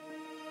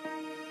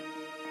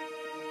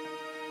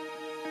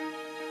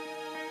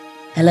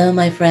Hello,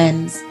 my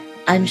friends.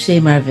 I'm Shay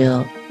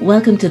Marville.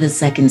 Welcome to the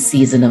second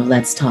season of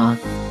Let's Talk,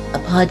 a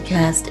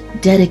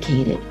podcast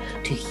dedicated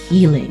to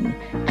healing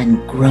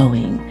and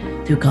growing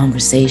through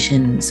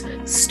conversations,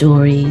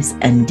 stories,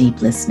 and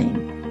deep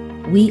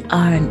listening. We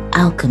are an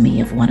alchemy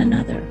of one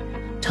another.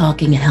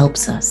 Talking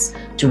helps us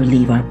to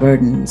relieve our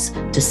burdens,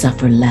 to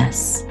suffer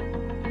less,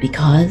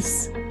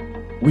 because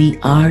we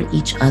are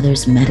each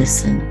other's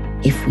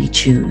medicine if we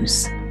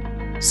choose.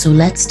 So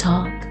let's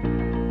talk.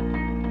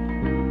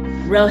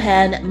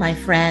 Rohan, my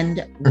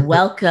friend,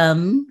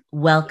 welcome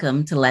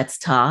to Let's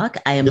Talk.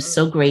 I am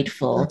so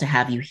grateful to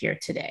have you here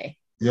today.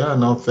 Yeah,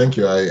 no, thank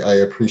you. I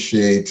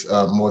appreciate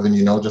more than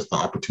you know, just the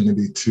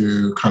opportunity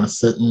to kind of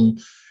sit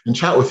and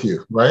chat with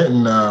you, right?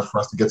 And for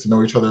us to get to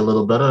know each other a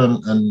little better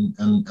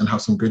and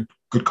have some good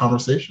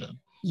conversation.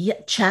 Yeah,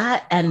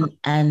 chat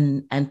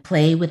and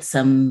play with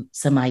some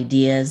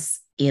ideas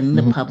in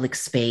the public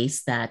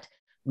space that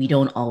we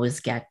don't always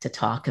get to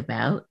talk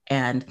about.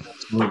 And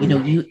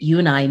you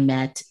and I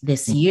met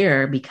this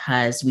year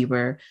because we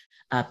were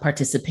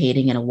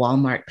participating in a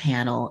Walmart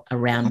panel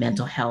around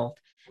mental health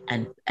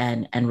and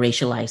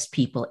racialized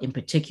people, in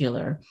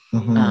particular,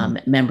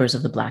 members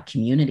of the Black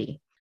community.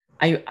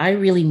 I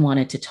really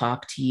wanted to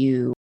talk to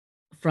you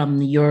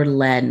from your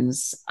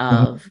lens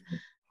of,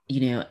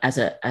 as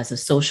a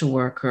social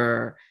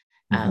worker,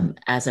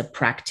 as a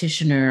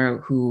practitioner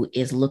who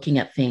is looking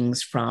at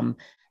things from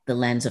the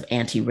lens of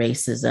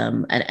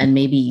anti-racism, and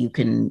maybe you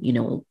can,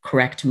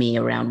 correct me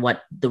around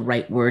what the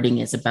right wording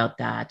is about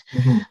that.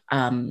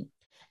 And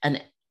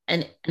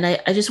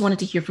I just wanted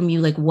to hear from you,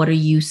 like, what are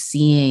you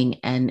seeing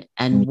and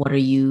what are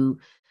you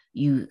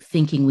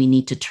thinking we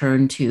need to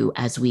turn to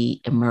as we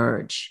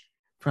emerge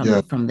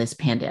from this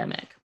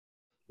pandemic?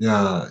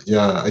 Yeah.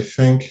 I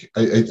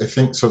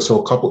think so. So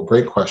a couple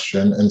great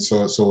question, and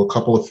so a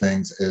couple of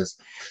things is,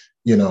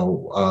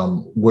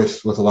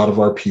 with a lot of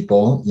our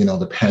people,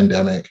 the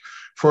pandemic,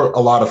 for a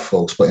lot of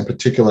folks, but in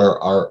particular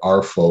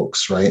our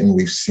folks, right? And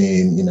we've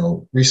seen,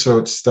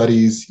 research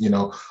studies,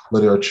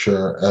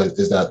 literature,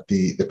 is that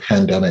the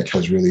pandemic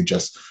has really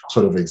just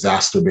sort of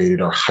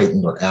exacerbated or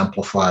heightened or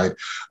amplified,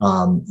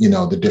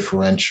 the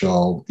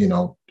differential,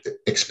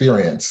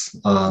 experience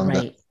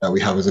Right. that we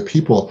have as a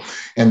people.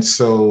 And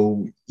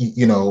so,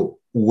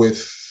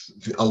 with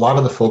a lot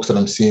of the folks that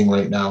I'm seeing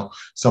right now,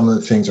 some of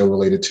the things are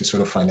related to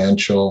sort of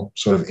financial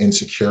sort of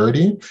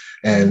insecurity,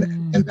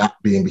 and that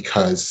being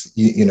because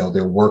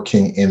they're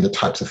working in the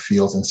types of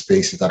fields and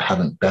spaces that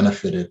haven't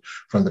benefited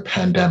from the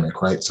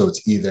pandemic, right? So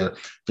it's either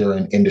they're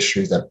in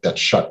industries that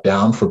shut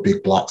down for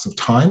big blocks of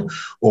time,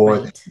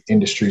 or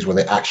industries where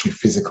they actually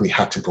physically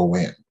had to go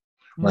in.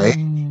 Right.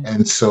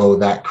 And so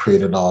that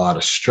created a lot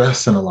of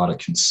stress and a lot of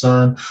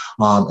concern.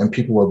 And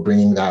people were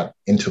bringing that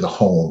into the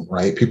home,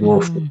 right? People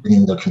were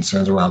bringing their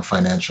concerns around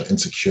financial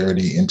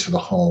insecurity into the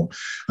home.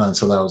 And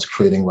so that was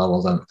creating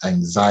levels of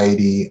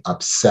anxiety,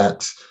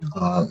 upset,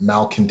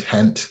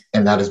 malcontent,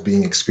 and that is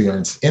being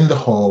experienced in the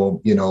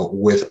home,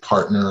 with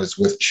partners,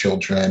 with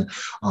children.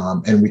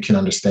 And we can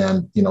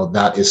understand,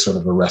 that is sort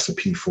of a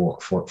recipe for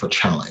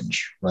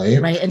challenge, right?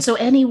 Right. And so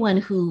anyone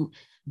who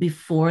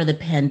before the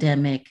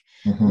pandemic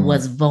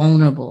was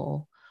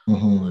vulnerable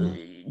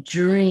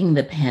during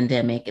the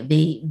pandemic,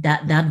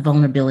 that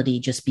vulnerability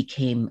just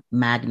became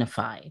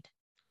magnified.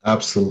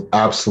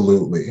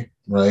 Absolutely,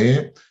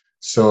 right?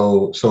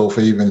 So if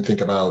we even think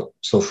about,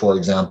 for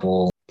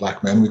example,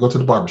 Black men, we go to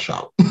the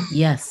barbershop.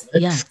 Yes.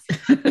 Let's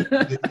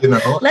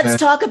and,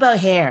 talk about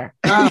hair.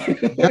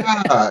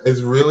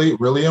 It's really,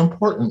 really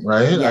important,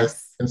 right?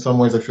 Yes. In some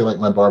ways, I feel like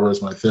my barber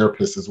is my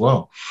therapist as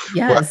well.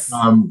 Yes.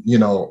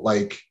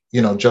 But,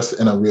 just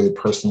in a really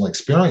personal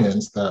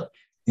experience that,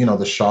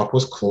 the shop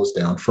was closed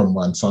down for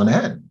months on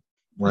end,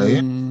 right?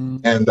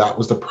 And that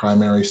was the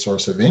primary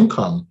source of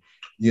income,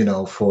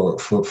 for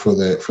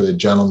the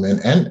gentlemen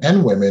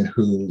and women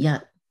who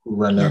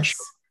run that shop.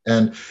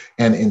 And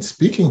in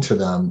speaking to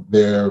them,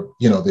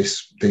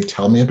 they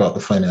tell me about the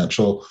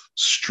financial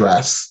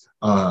stress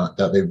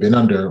that they've been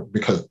under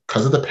because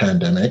of the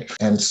pandemic,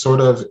 and sort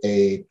of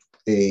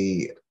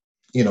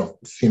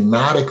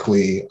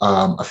thematically,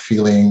 a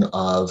feeling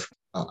of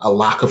a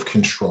lack of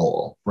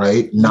control,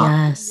 right? Not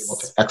being able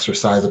to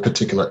exercise a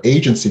particular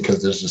agency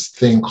because there's this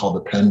thing called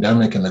the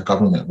pandemic and the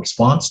government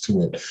response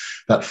to it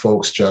that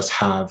folks just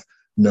have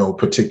no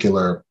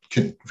particular,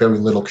 very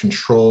little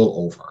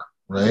control over,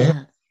 right?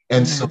 Yeah.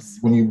 And so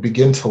when you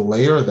begin to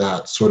layer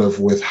that sort of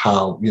with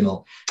how,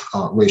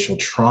 racial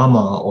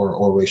trauma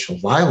or racial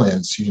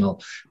violence,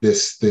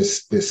 this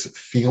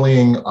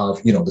feeling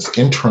of, this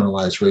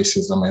internalized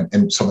racism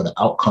and some of the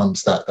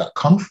outcomes that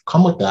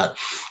come with that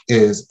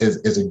is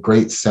a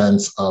great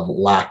sense of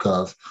lack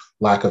of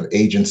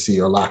agency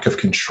or lack of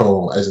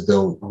control, as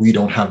though we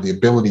don't have the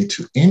ability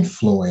to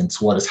influence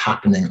what is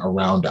happening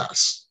around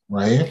us,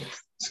 right?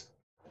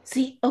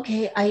 See,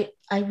 okay,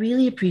 I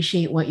really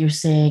appreciate what you're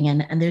saying.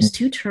 And there's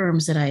two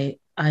terms that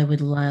I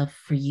would love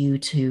for you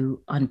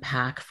to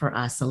unpack for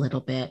us a little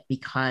bit,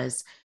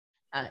 because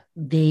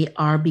they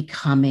are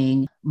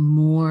becoming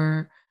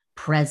more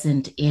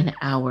present in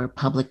our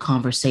public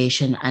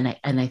conversation, and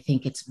I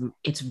think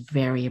it's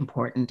very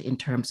important in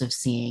terms of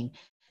seeing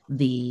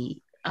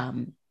the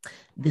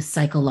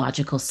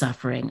psychological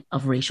suffering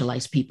of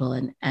racialized people,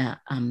 and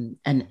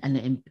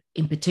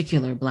in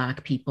particular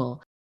Black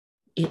people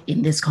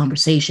in this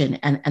conversation,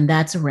 and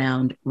that's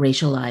around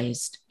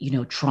racialized,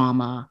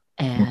 trauma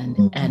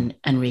and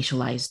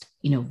racialized,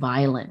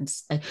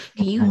 violence.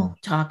 Can you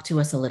talk to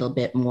us a little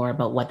bit more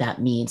about what that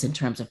means in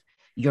terms of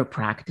your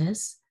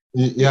practice?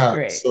 Yeah.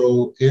 Great.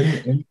 So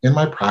in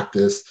my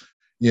practice,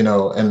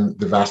 and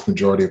the vast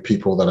majority of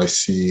people that I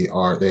see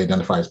they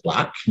identify as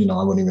Black.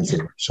 I wouldn't even say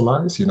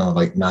racialized.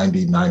 Like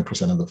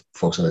 99% of the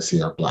folks that I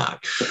see are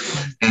Black,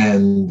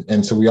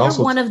 and so we You're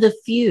also one of the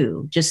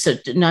few. Just so,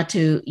 not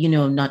to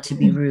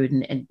be rude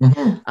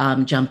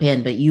and jump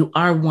in, but you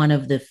are one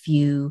of the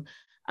few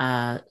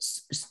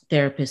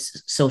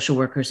therapists, social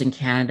workers in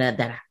Canada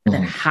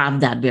that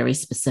have that very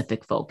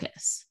specific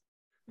focus.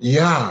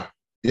 Yeah,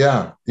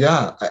 yeah.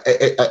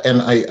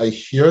 I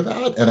hear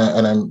that,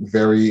 and I'm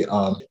very,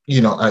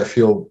 I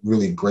feel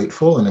really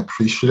grateful and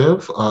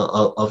appreciative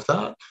of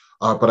that.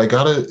 But I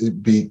gotta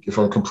be, if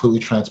I'm completely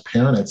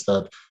transparent, it's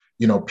that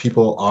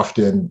people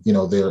often,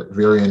 they're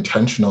very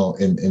intentional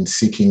in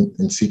seeking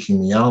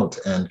me out,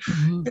 and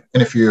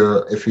if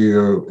you're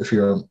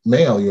a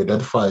male, you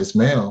identify as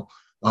male,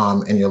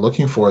 and you're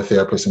looking for a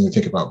therapist, and we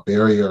think about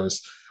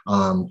barriers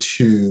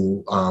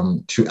to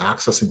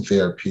accessing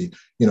therapy.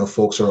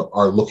 Folks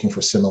are looking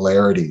for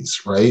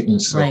similarities, right?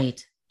 And so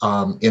right.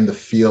 In the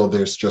field,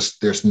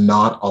 there's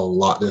not a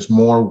lot. There's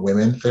more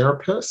women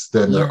therapists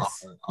than there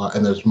are,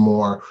 and there's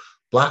more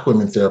Black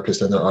women therapists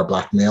than there are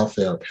Black male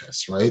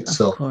therapists, right?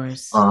 Of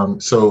course.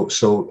 So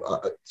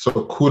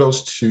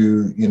kudos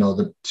to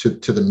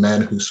to the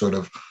men who sort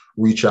of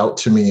reach out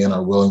to me and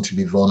are willing to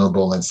be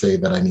vulnerable and say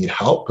that I need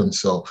help. And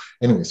so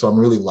anyway, so I'm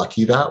really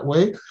lucky that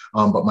way.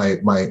 But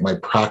my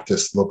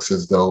practice looks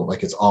as though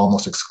like it's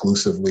almost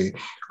exclusively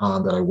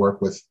that I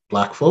work with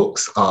Black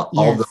folks.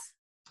 Although,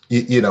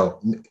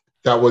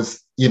 that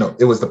was,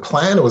 it was the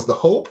plan, it was the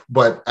hope,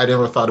 but I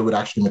never thought it would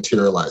actually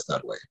materialize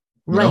that way.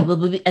 Right.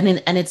 Well,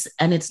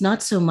 and it's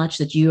not so much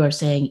that you are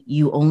saying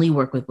you only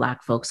work with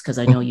Black folks, because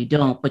I know you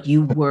don't, but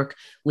you work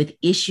with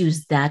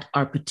issues that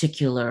are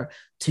particular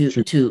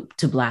to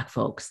Black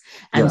folks.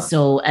 And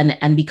so,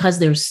 and because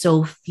there's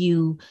so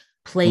few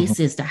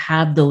places to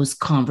have those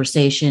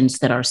conversations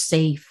that are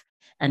safe,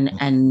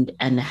 and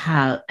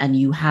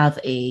you have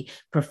a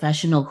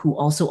professional who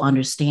also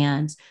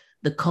understands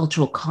the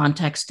cultural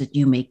context that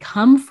you may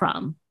come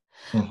from.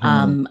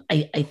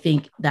 I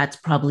think that's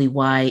probably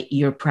why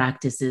your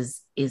practice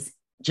is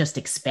just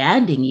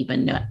expanding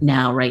even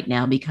now, right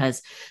now,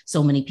 because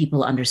so many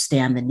people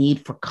understand the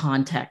need for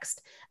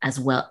context as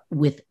well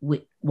with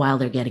while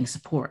they're getting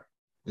support.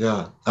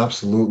 Yeah,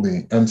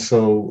 absolutely. And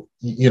so,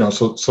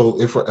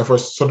 so if I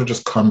sort of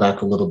just come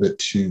back a little bit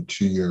to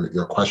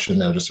your question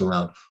there, just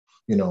around,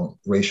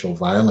 racial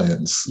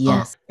violence.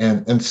 Yes.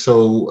 And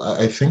so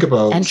I think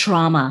about and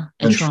trauma.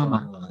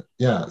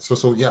 Yeah.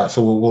 So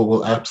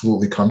we'll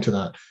absolutely come to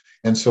that.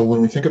 And so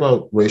when we think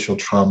about racial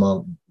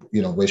trauma,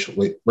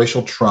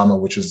 racial trauma,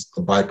 which is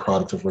the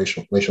byproduct of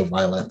racial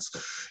violence,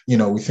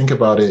 we think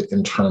about it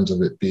in terms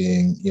of it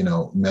being,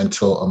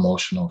 mental,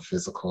 emotional,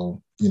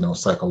 physical,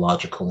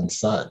 psychological and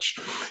such.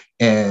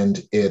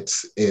 And it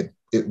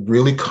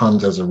really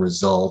comes as a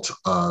result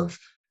of,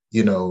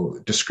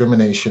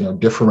 discrimination or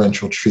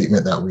differential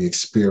treatment that we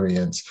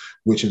experience,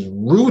 which is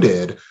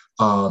rooted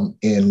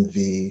in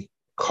the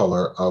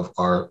color of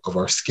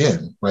our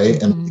skin,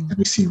 right? And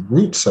we see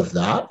roots of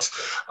that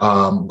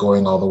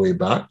going all the way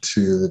back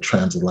to the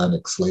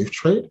transatlantic slave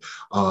trade,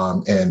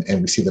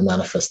 and we see the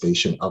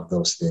manifestation of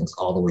those things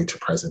all the way to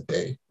present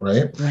day,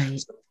 right? Right.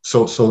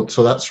 So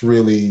that's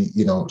really,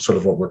 sort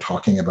of what we're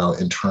talking about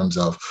in terms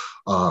of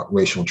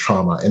racial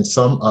trauma, and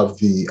some of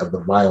the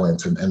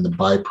violence and the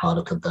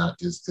byproduct of that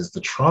is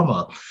the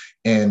trauma,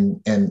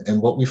 and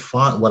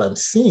what I'm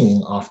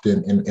seeing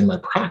often in my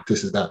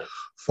practice is that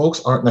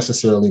folks aren't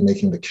necessarily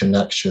making the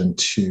connection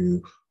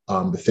to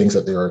the things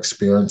that they are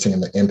experiencing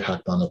and the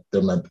impact on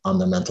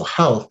their mental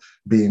health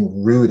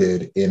being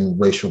rooted in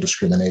racial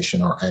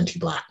discrimination or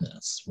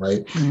anti-Blackness,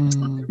 right? It's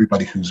not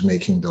everybody who's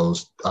making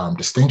those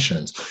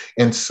distinctions.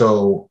 And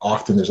so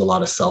often there's a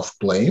lot of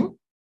self-blame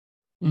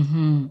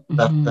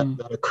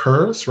that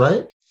occurs,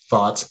 right?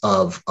 Thoughts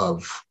of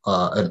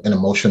and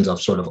emotions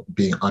of sort of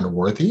being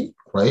unworthy,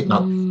 right?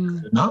 Not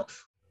good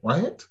enough.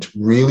 Right?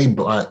 Really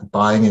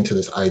buying into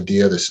this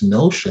idea, this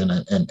notion,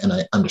 and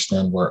I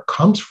understand where it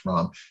comes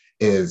from,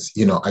 is,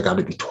 I got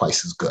to be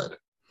twice as good,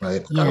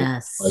 right?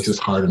 Yes. Twice as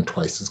hard and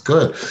twice as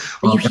good.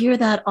 You hear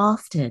that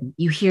often.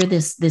 You hear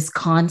this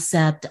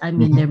concept. I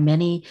mean, there are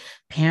many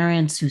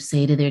parents who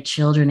say to their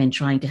children in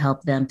trying to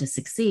help them to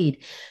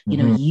succeed,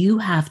 you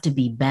have to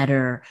be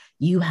better.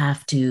 You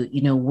have to,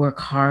 work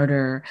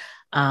harder.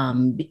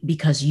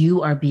 Because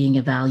you are being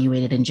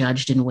evaluated and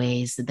judged in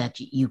ways that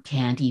you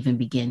can't even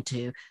begin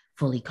to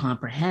fully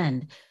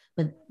comprehend.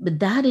 But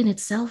that in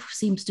itself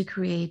seems to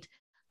create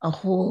a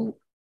whole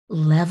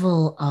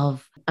level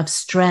of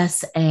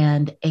stress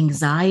and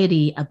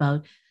anxiety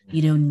about,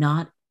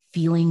 not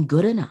feeling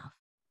good enough.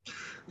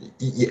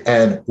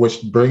 And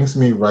which brings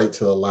me right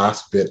to the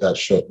last bit like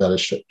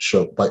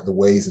the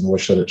ways in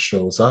which that it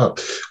shows up,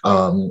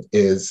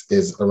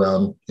 is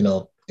around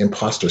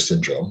imposter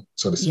syndrome,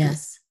 so to speak,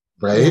 Yes.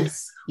 right?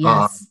 Yes.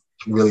 Yes.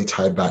 Really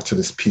tied back to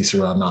this piece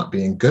around not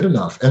being good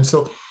enough. And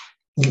so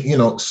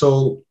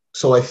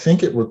so I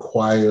think it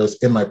requires,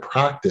 in my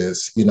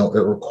practice, it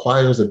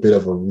requires a bit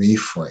of a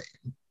reframe,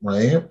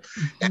 right?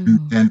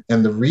 Mm-hmm.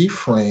 And the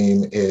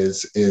reframe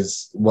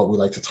is what we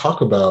like to talk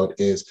about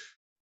is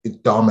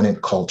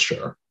dominant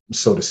culture,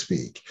 so to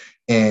speak,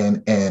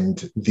 and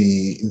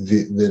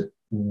the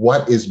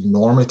what is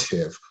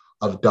normative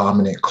of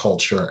dominant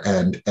culture,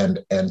 and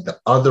the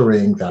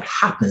othering that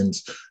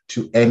happens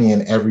to any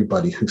and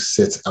everybody who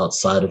sits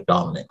outside of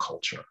dominant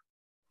culture,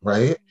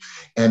 right?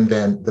 And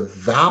then the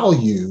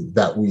value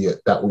that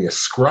we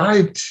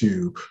ascribe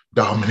to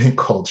dominant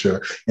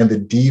culture, and the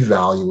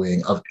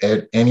devaluing of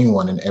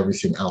anyone and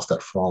everything else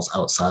that falls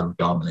outside of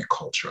dominant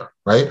culture,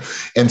 right?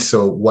 And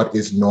so what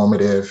is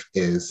normative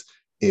is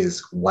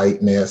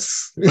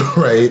whiteness,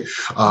 right?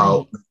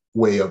 Right.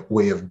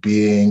 Way of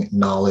being,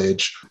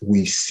 knowledge.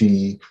 We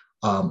see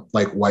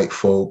like white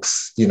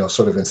folks,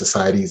 sort of in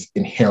societies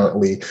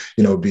inherently,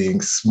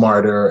 being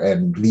smarter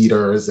and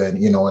leaders, and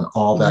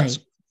all that Right.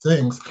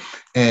 things.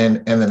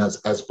 And then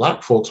as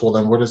Black folks, well,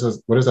 then where does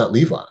that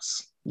leave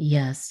us?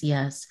 Yes,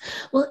 yes.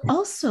 Well,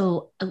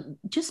 also,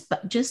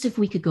 just if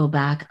we could go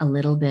back a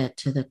little bit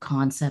to the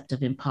concept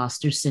of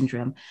imposter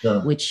syndrome,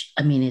 Yeah. which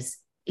I mean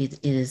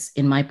is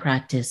in my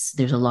practice,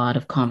 there's a lot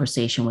of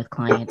conversation with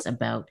clients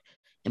about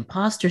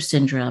imposter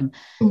syndrome.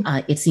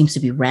 It seems to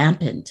be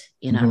rampant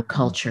in our Mm-hmm.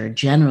 culture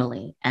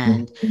generally,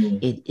 and Mm-hmm.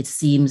 it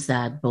seems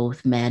that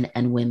both men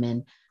and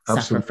women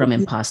suffer from Absolutely.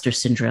 imposter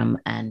syndrome,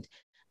 and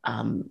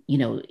um, you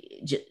know,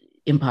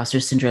 imposter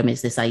syndrome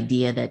is this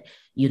idea that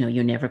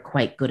you're never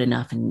quite good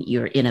enough, and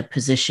you're in a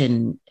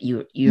position,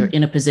 you're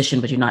in a position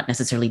but you're not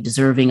necessarily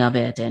deserving of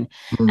it, and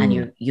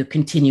Mm-hmm. you're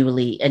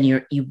continually,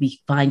 and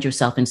find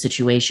yourself in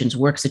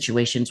work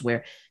situations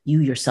where you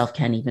yourself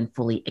can't even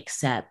fully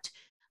accept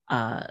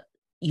uh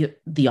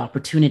the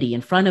opportunity in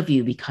front of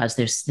you, because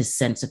there's this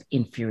sense of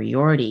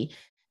inferiority.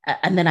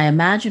 And then I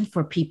imagine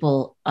for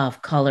people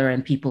of color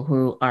and people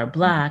who are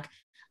Black,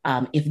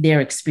 if they're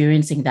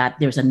experiencing that,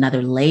 there's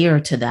another layer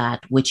to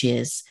that, which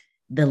is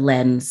the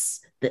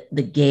lens,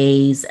 the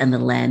gaze and the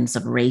lens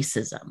of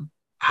racism.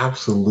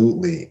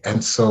 Absolutely.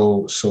 And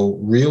so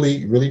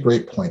really, really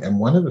great point. And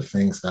one of the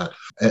things that,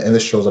 and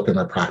this shows up in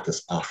my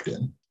practice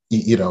often,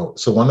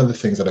 so one of the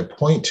things that I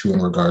point to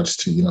in regards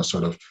to,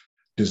 sort of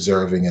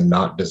deserving and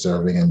not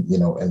deserving, and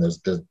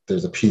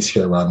there's a piece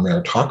here around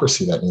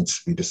meritocracy that needs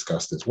to be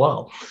discussed as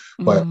well.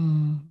 But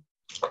Mm,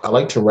 I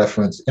like to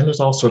reference, and there's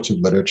all sorts of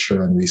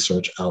literature and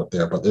research out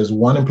there, but there's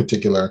one in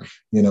particular,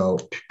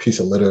 piece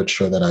of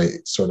literature that I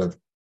sort of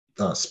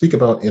speak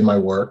about in my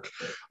work,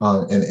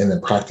 and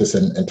then practice,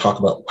 and talk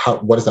about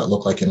what does that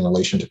look like in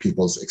relation to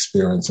people's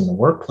experience in the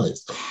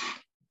workplace.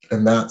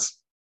 And that's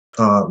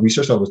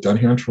research that was done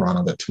here in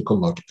Toronto that took a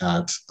look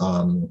at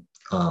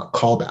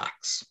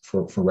callbacks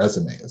for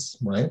resumes,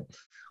 right?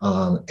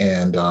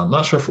 And I'm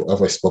not sure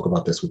if I spoke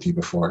about this with you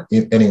before.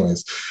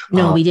 Anyways,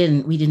 no, we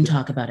didn't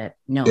talk about it.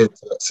 No.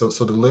 so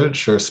the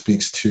literature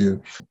speaks to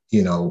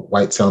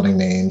white sounding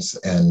names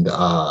and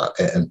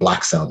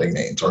Black sounding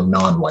names, or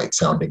non-white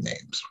sounding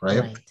names,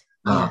 right? Right.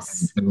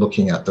 Yes. And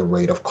looking at the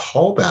rate of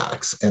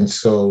callbacks. And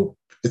so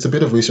it's a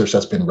bit of research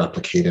that's been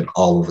replicated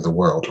all over the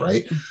world,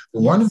 right? The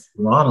one in Yes.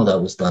 Toronto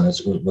that was done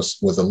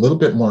was a little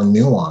bit more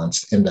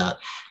nuanced, in that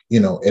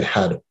it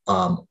had,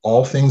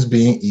 all things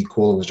being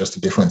equal, it was just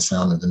a different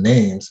sound of the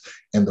names.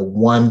 And the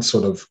one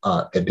sort of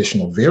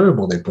additional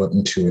variable they put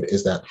into it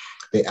is that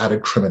they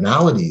added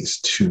criminalities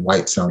to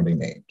white sounding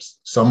names.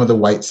 Some of the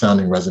white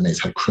sounding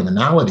resumes had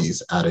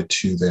criminalities added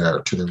to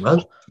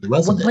the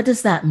resume. What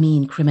does that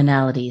mean,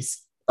 criminalities?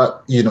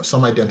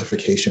 Some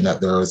identification that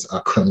there is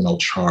a criminal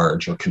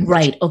charge or conviction.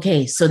 Right.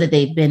 Okay. So that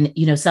they've been,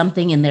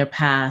 something in their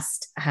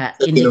past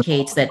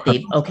indicates that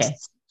they've, okay.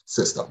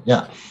 System.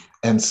 Yeah.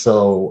 And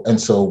so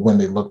when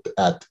they looked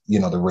at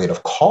the rate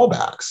of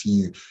callbacks,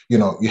 you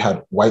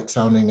had white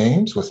sounding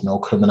names with no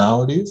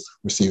criminalities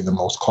receive the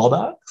most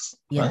callbacks,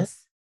 right?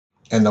 Yes.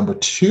 And number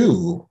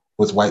two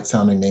was white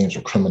sounding names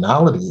with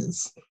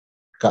criminalities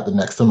got the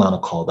next amount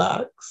of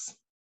callbacks,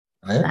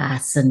 right?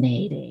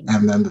 Fascinating.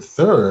 And then the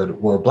third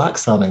were Black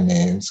sounding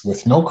names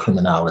with no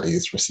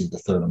criminalities received the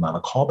third amount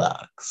of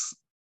callbacks.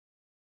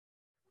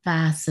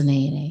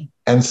 Fascinating.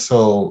 And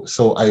so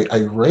I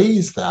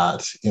raise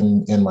that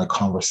in my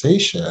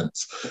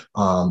conversations,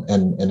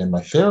 and in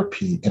my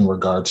therapy, in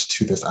regards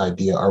to this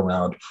idea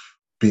around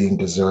being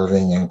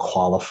deserving and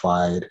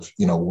qualified,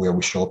 where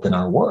we show up in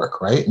our work,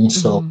 right? And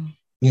so,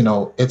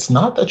 it's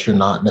not that you're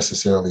not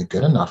necessarily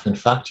good enough. In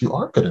fact, you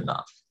are good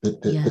enough.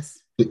 Yes.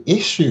 The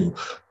issue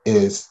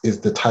is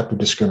the type of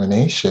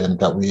discrimination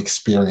that we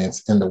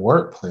experience in the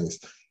workplace,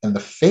 and the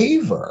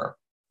favor,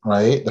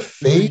 right? The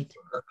favor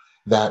Right.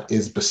 that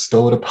is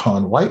bestowed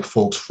upon white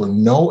folks for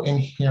no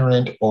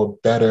inherent or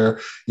better,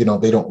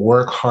 they don't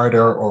work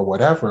harder or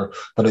whatever,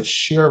 but it's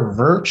sheer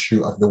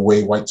virtue of the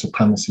way white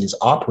supremacy is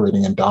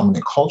operating in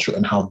dominant culture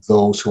and how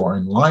those who are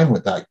in line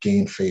with that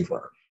gain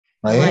favor.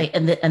 Right.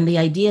 And the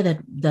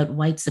idea that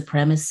white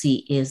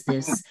supremacy is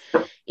this,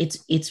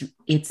 it's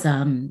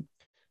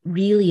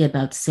really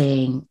about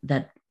saying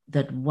that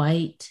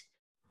white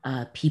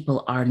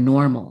people are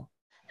normal,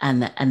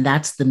 and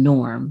that's the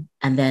norm.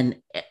 And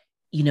then,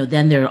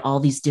 then there are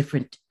all these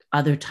different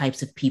other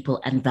types of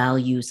people and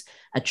values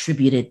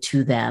attributed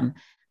to them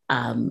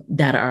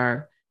that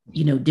are,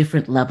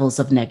 different levels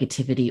of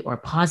negativity or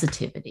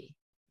positivity.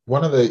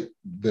 One of the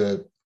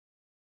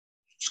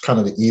kind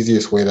of the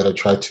easiest way that I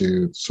try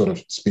to sort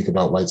of speak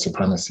about white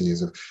supremacy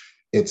is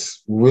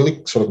it's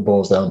really sort of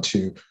boils down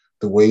to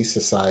the way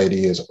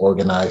society is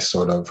organized,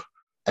 sort of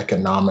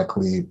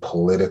economically,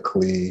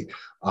 politically,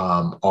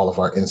 all of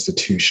our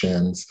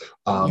institutions,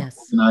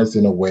 organized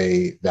in a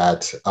way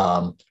that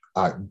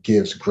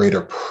gives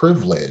greater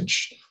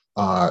privilege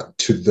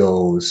to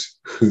those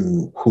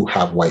who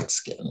have white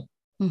skin.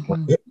 Mm-hmm.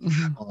 Right?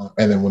 Mm-hmm.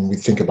 And then when we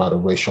think about a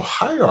racial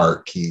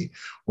hierarchy,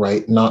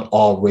 right, not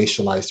all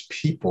racialized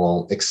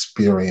people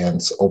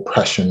experience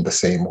oppression the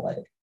same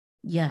way.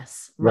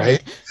 Yes.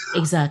 Right.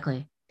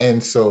 Exactly.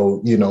 And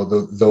so,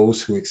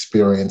 those who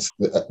experience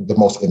the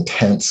most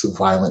intense,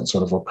 violent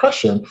sort of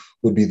oppression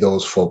would be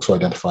those folks who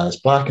identify as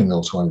Black and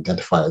those who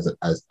identify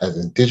as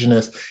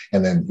Indigenous.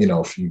 And then,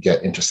 if you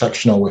get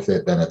intersectional with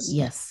it, then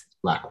it's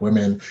Black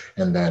women,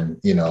 and then,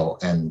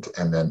 and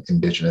then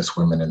Indigenous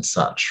women and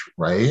such,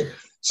 right?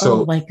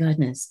 So, oh my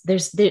goodness,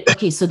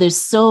 so there's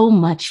so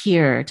much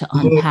here to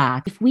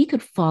unpack. If we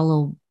could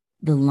follow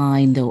the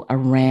line though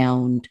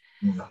around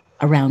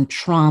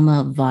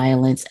trauma,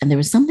 violence, and there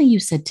was something you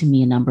said to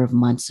me a number of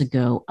months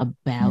ago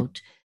about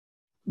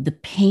the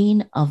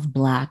pain of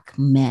Black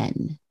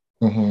men,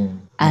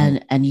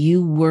 and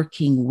you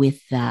working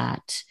with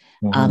that,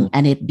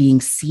 and it being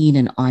seen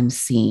and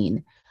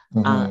unseen.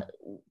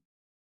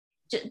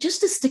 Just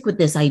to stick with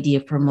this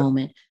idea for a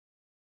moment.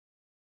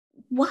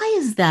 Why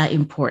is that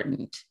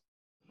important?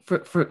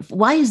 For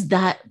why is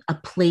that a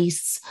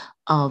place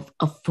of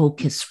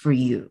focus for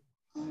you?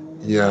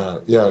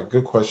 Yeah,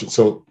 good question.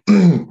 So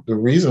the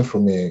reason for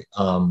me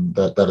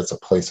that it's a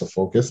place of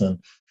focus and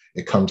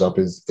it comes up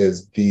is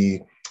this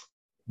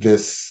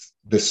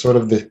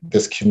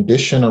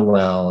condition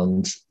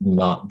around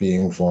not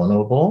being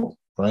vulnerable,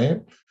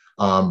 right?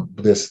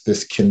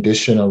 This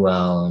condition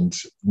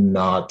around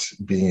not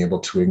being able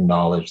to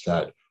acknowledge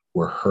that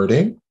we're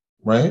hurting,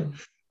 right?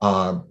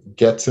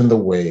 Gets in the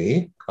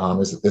way,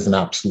 is an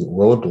absolute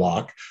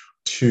roadblock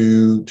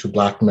to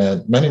Black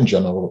men in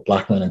general,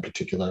 Black men in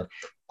particular,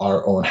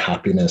 our own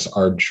happiness,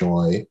 our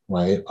joy,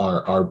 right?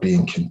 Our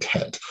being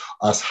content,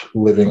 us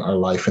living our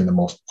life in the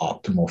most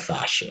optimal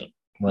fashion,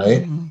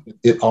 right? Mm-hmm.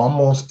 It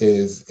almost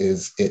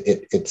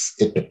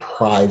it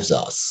deprives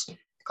us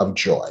of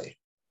joy,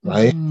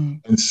 right? Mm-hmm.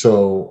 And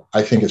so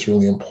I think it's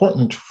really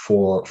important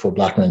for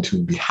Black men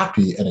to be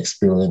happy and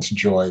experience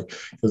joy,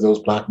 because those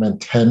Black men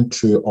tend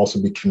to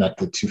also be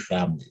connected to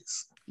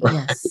families,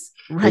 right? Yes,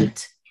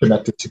 right.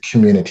 Connected to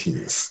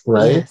communities,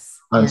 right? Yes.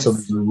 And so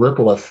there's a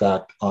ripple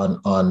effect on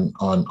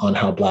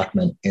how Black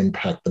men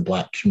impact the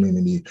Black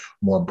community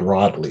more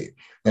broadly.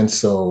 And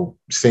so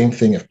same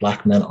thing, if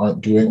Black men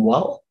aren't doing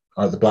well,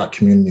 the Black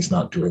community is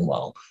not doing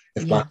well.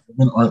 If Black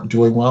women aren't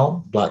doing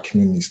well, Black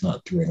community is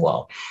not doing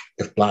well.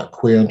 If Black,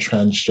 queer, and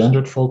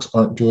transgendered folks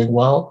aren't doing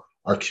well,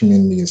 our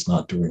community is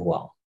not doing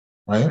well,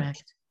 right?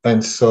 Correct.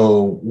 And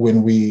so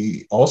when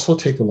we also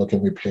take a look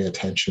and we pay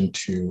attention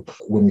to,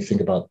 when we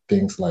think about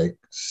things like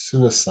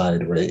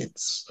suicide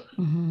rates,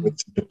 with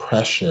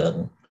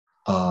depression,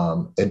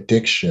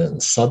 addiction,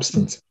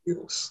 substance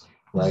abuse,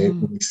 right?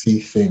 When we see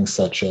things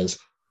such as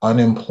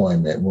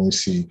unemployment, when we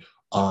see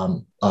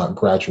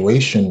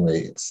graduation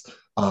rates,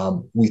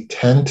 we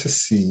tend to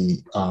see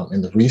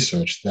in the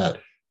research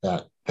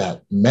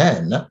that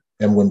men,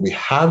 and when we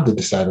have the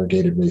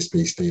disaggregated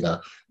race-based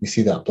data, we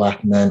see that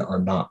Black men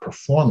are not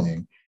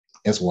performing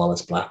as well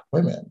as Black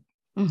women.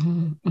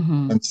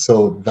 And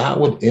so that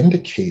would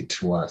indicate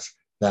to us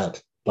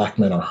that Black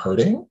men are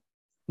hurting,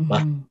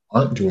 Black men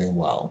aren't doing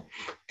well,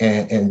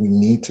 and we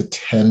need to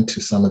tend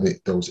to some of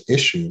those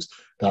issues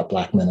that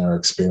Black men are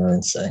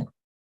experiencing.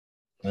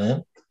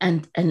 Right?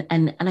 And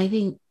I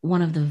think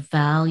one of the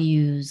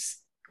values,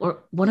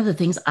 or one of the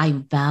things I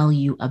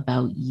value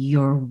about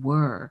your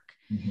work,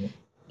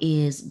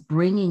 is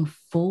bringing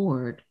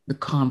forward the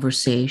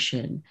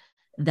conversation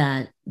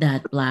that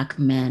Black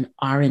men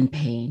are in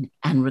pain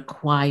and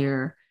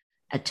require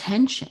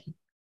attention.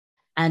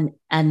 And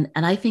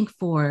I think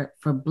for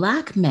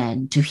Black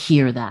men to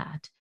hear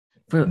that,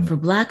 for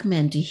Black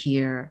men to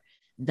hear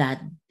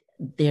that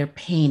their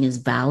pain is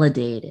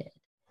validated,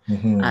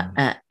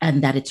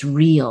 and that it's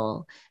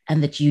real,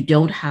 and that you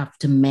don't have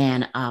to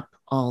man up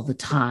all the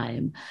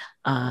time,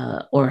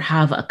 or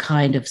have a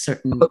kind of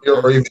certain,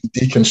 or even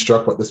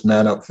deconstruct what this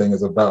man up thing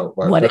is about.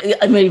 We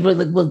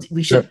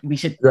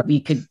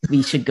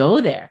should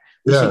go there.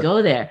 we should Yeah.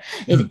 go there.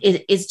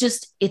 It's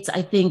just,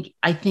 I think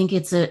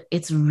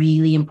it's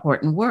really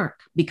important work,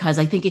 because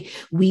I think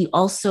we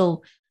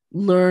also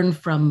learn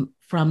from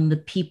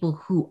the people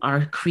who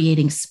are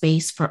creating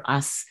space for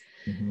us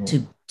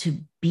Mhm. to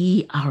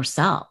be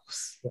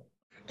ourselves.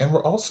 And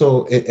we're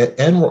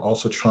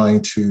also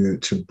trying to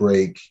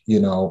break,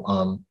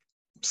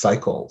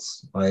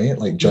 cycles, right?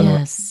 Like generational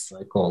Yes.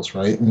 cycles,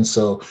 right? And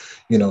so,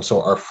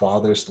 so our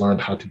fathers learned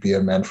how to be a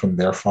man from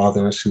their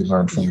fathers, who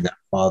learned from Yeah. their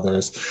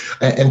fathers,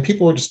 and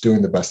people were just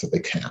doing the best that they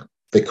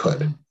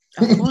could. Mhm.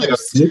 Of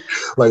course.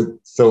 Like,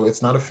 so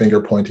it's not a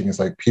finger pointing. It's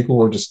like people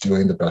were just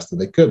doing the best that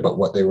they could, but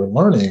what they were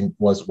learning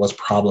was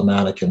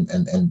problematic, and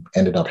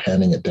ended up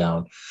handing it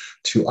down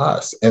to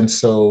us. And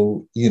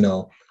so,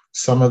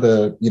 some of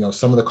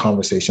the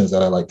conversations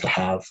that I like to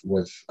have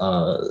with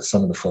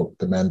some of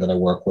the men that I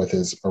work with,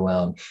 is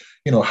around,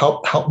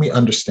 help me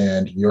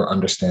understand your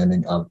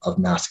understanding of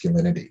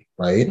masculinity,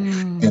 right?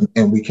 Mm.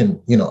 And we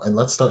can, and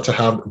let's start to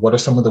have, what are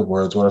some of the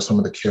words, what are some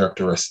of the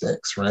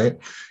characteristics, right?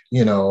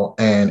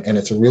 And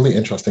it's a really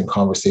interesting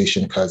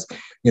conversation, because,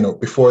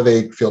 before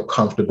they feel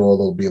comfortable,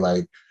 they'll be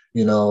like,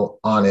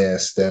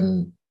 honest,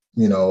 and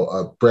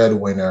a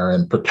breadwinner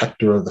and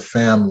protector of the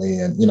family,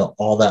 and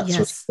all that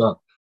sort of Yes. stuff.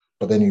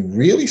 But then you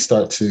really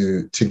start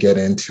to get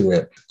into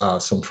it.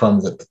 Some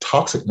from the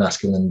toxic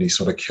masculinity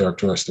sort of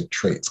characteristic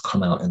traits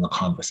come out in the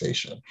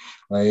conversation,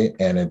 right?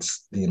 And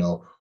it's,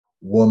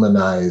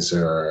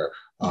 womanizer,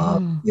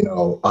 Mm.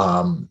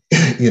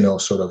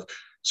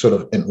 sort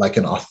of like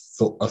an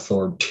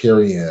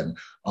authoritarian,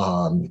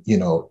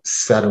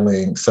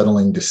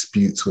 settling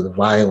disputes with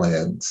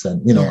violence,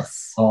 and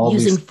Yes. all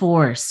Using these.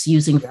 force,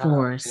 using Yeah,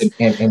 force.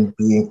 and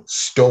being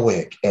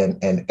stoic,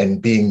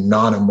 and being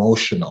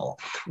non-emotional,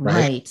 right?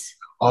 Right.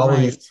 All of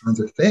these Right. kinds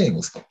of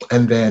things.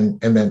 And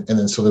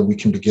then so that we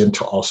can begin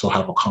to also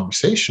have a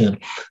conversation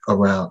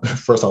around.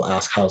 First, I'll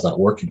ask, how's that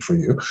working for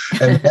you?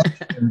 And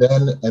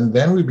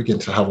then we begin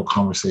to have a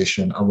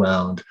conversation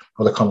around,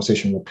 or the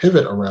conversation will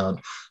pivot around,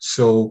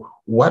 so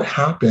what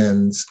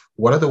happens,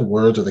 what are the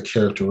words or the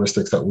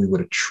characteristics that we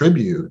would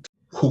attribute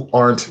who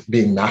aren't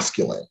being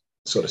masculine,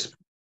 so to speak,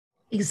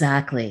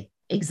 Exactly.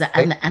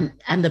 Exactly. right?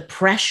 And the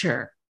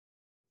pressure,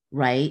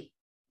 right,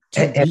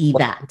 to And be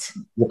that.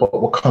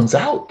 what comes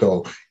out,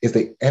 though, is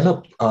they end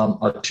up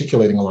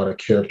articulating a lot of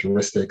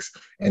characteristics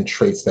and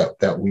traits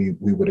that we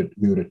would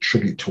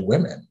attribute to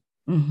women,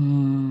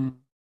 Hmm.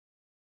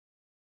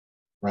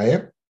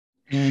 right?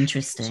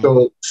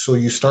 Interesting. So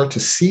you start to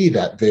see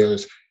that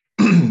there's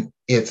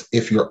it's,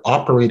 if you're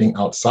operating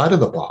outside of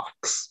the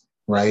box,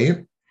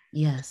 right,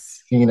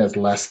 Yes. seen as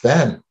less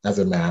than as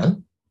a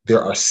man,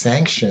 there are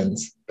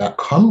sanctions that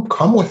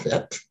come with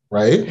it,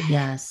 right?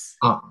 Yes.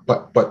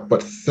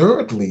 But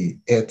thirdly,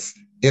 it's,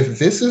 if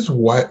this is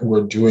what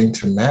we're doing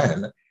to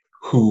men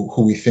who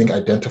we think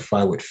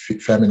identify with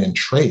feminine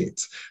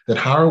traits, then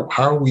how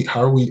are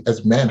we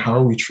as men, how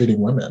are we treating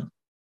women?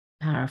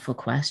 Powerful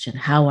question.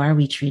 How are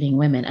we treating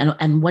women?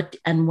 And what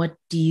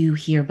do you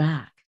hear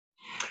back?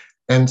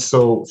 And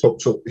so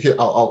here,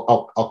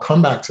 I'll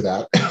come back to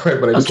that, right?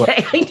 But I just want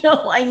Okay.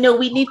 I know.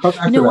 We I'll need, come you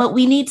back to know that. what?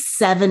 We need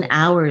 7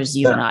 hours,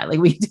 you and Yeah, I. Like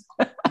we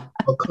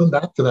I'll come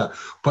back to that.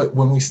 But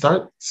when we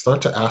start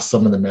to ask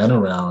some of the men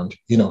around,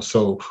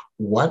 so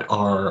what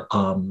are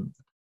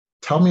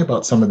tell me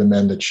about some of the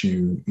men that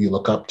you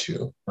look up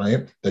to,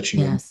 right? That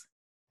you, Yes.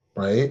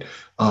 right?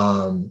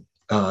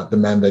 The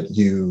men that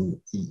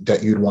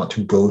you'd want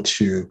to go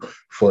to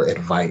for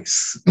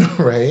advice,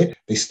 right?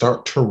 They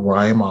start to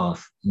rhyme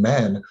off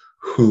men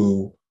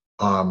who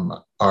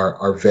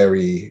are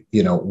very,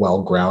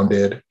 well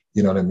grounded.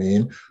 You know what I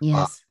mean? Uh,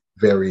 Yes.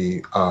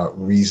 Very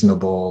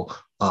reasonable,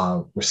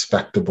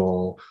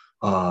 respectable,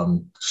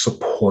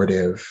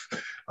 supportive.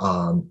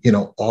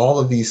 All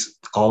of these,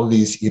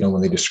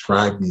 when they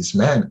describe these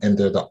men, and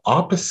they're the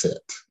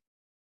opposite,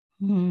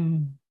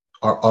 Hmm.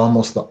 are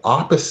almost the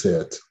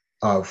opposite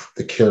of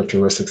the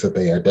characteristics that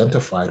they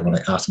identified when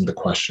I asked them the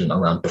question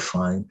around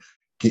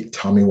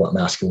tell me what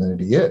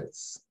masculinity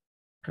is.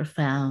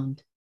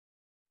 Profound.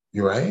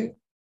 You're right.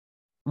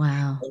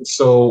 Wow. And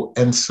so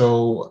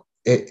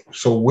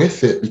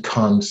with it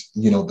becomes,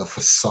 the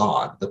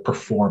facade, the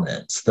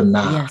performance, the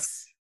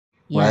mask,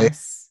 Yes. right?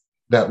 Yes.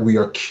 That we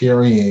are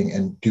carrying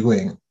and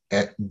doing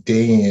at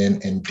day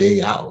in and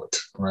day out,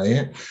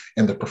 right?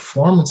 And the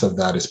performance of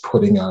that is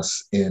putting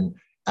us in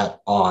at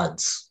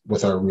odds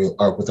with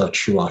with our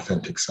true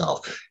authentic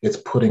self. It's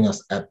putting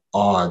us at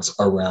odds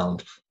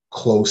around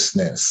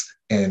closeness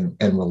and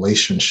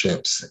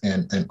relationships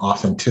and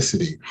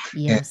authenticity.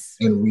 And, Yes.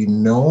 and we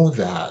know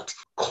that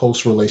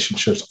close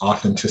relationships,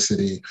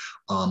 authenticity,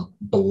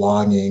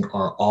 belonging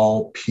are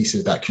all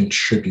pieces that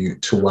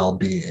contribute to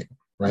well-being,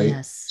 right?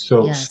 Yes.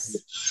 So, Yes.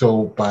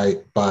 so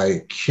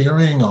by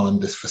carrying on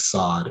this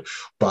facade,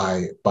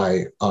 by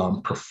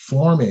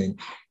performing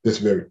this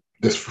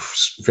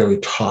very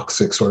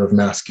toxic sort of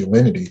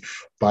masculinity,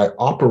 by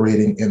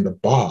operating in the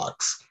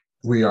box,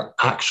 we are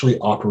actually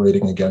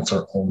operating against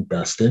our own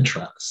best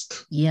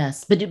interest.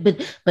 Yes.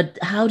 But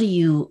how do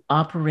you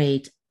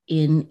operate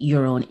in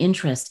your own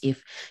interest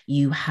if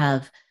you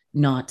have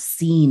not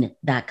seen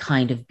that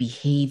kind of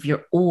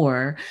behavior,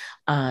 or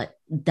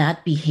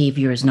that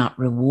behavior is not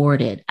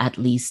rewarded, at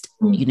least,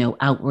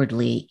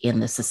 outwardly in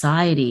the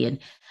society. And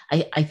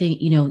I think,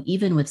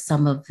 even with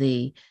some of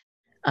the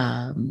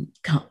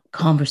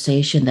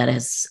conversation that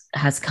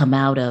has come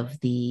out of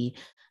the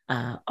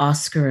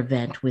Oscar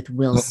event with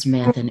Will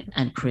Smith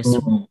and Chris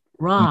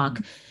Rock,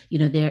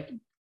 there,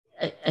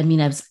 I mean,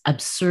 as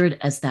absurd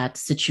as that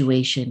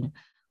situation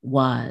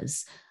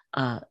was,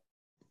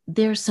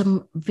 there's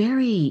some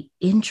very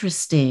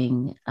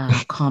interesting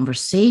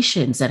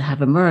conversations that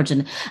have emerged.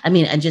 And I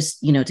mean, and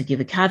just, to give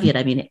a caveat,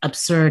 I mean,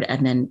 absurd.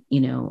 And then,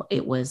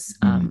 it was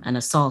an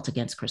assault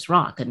against Chris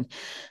Rock. And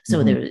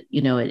so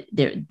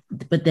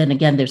but then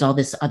again, there's all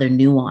this other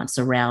nuance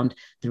around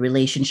the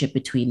relationship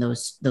between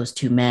those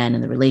two men,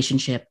 and the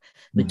relationship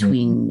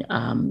between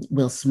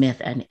Will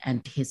Smith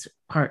and his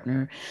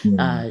partner,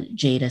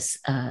 Jada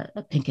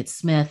Pinkett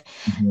Smith.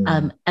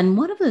 And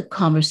one of the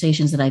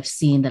conversations that I've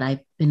seen that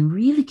I've been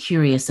really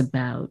curious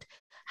about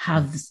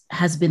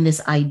has been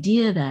this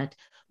idea that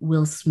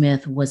Will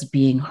Smith was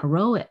being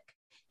heroic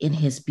in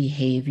his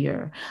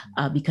behavior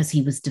because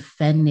he was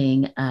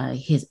defending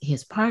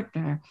his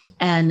partner.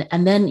 And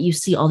then you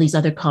see all these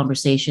other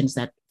conversations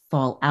that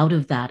fall out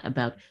of that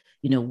about,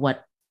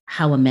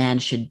 how a man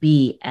should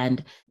be.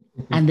 And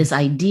this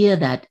idea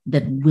that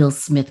Will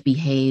Smith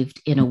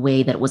behaved in a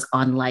way that was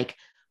unlike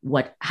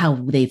how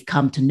they've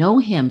come to know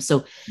him.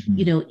 So,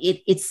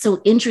 it's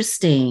so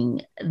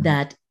interesting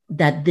that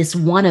this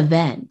one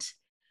event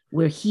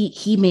where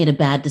he made a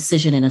bad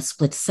decision in a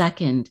split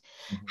second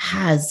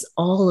has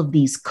all of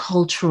these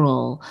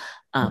cultural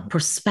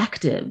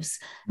perspectives.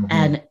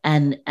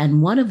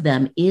 And one of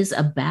them is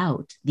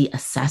about the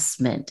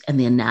assessment and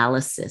the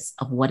analysis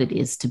of what it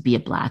is to be a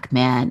Black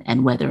man,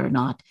 and whether or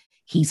not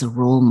he's a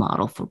role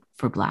model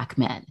for Black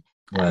men,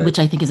 right. Which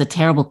I think is a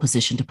terrible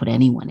position to put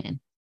anyone in.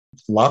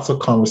 Lots of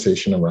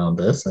conversation around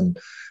this. And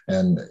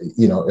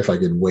if I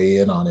could weigh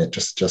in on it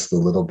just a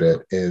little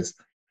bit, is,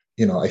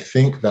 I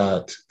think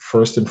that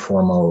first and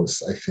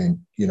foremost, I think,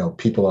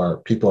 people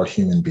are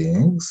human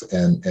beings,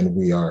 and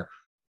we are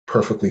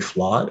perfectly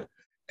flawed,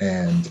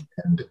 and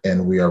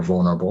we are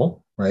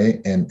vulnerable, right?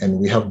 And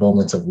we have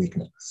moments of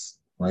weakness,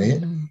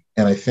 right? Mm-hmm.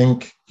 And I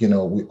think,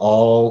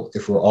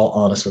 if we're all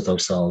honest with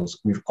ourselves,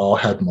 we've all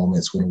had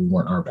moments when we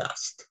weren't our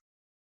best,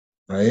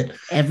 right?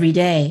 Every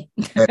day.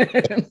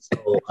 and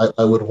so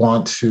I would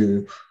want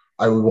to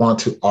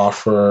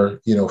offer,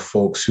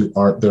 folks who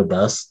aren't their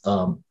best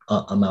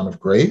amount of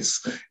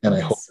grace. And I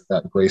hope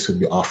that grace would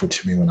be offered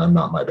to me when I'm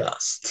not my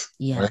best.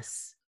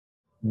 Yes.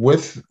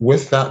 Right?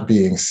 With that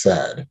being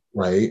said,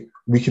 right,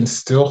 we can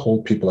still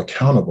hold people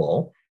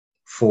accountable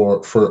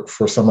for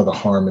some of the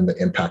harm and the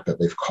impact that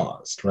they've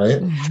caused, right?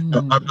 Mm-hmm. Now,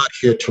 I'm not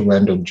here to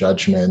render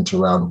judgment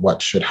around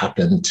what should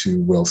happen to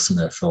Will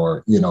Smith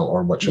or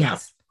what should happen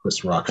to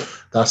Chris Rock.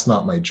 That's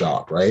not my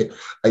job, right?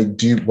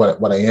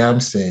 What I am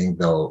saying,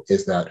 though,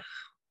 is that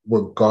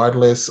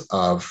regardless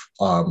of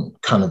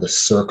kind of the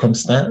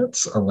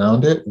circumstance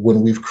around it,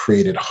 when we've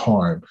created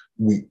harm,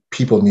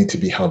 people need to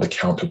be held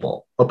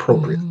accountable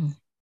appropriately,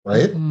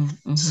 right?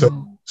 Mm-hmm.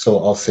 So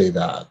I'll say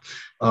that.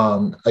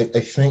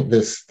 I think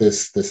this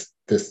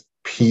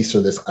piece,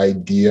 or this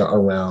idea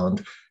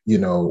around,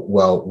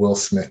 Will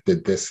Smith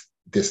did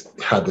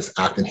had this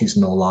act, and he's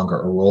no longer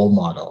a role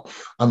model.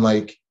 I'm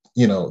like,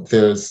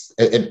 there's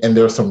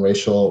some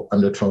racial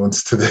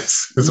undertones to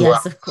this as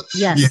well.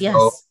 Yes.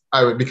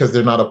 Because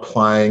they're not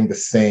applying the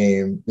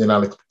same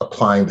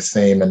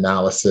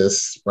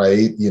analysis,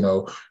 right?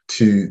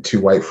 To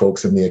white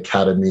folks in the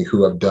academy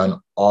who have done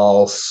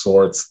all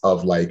sorts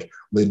of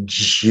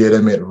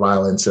legitimate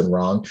violence and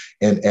wrong,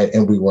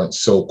 and we weren't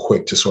so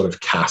quick to sort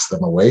of cast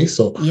them away.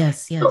 So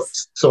yes.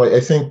 So I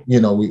think we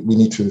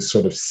need to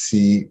sort of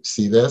see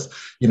this.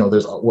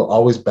 We're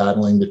always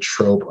battling the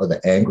trope of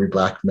the angry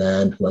Black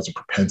man who has a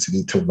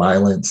propensity to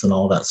violence and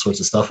all that sorts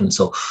of stuff. And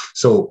so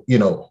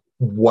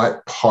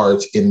what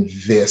part in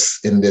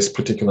this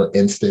particular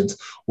instance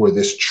where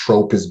this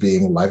trope is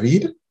being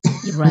levied?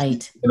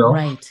 Right.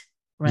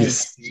 Right. You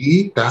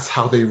see, that's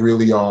how they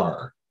really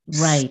are.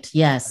 Right.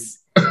 Yes.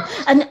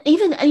 And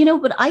even,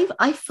 but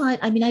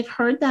I've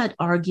heard that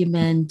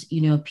argument,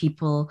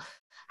 people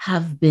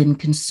have been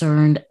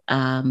concerned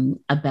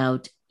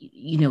about,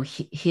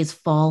 his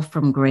fall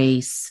from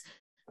grace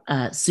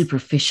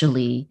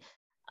superficially.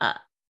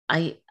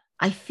 I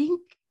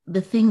think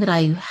the thing that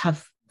I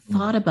have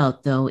thought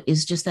about, though,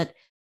 is just that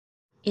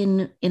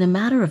in a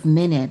matter of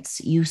minutes,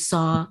 you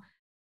saw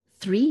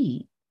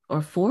 3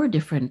 or 4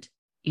 different,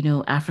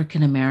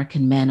 African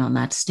American men on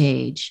that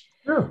stage.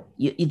 Sure.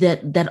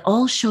 That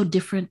all show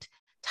different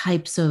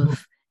types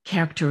of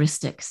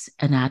characteristics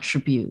and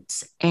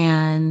attributes.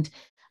 And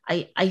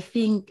I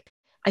think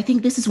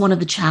this is one of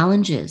the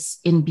challenges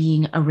in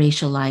being a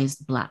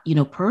racialized Black,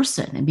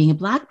 person, and being a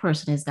Black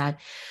person, is that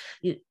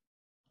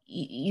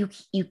you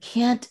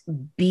can't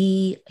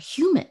be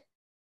human,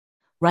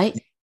 right?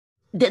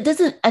 That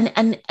doesn't,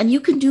 and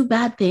you can do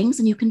bad things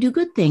and you can do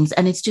good things,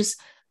 and it's just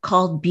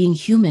called being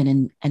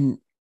human, and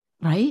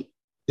right?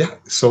 Yeah.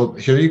 So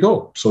here you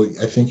go. So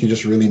I think you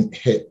just really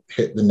hit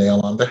the nail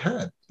on the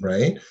head,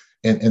 right?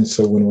 And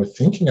so when we're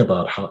thinking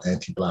about how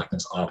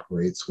anti-blackness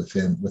operates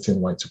within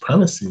white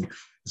supremacy,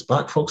 is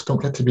Black folks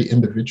don't get to be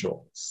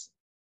individuals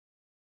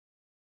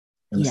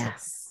in the South,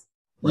 Yes.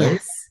 right?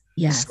 Yes.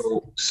 Yes.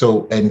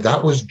 So and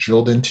that was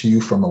drilled into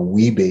you from a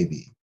wee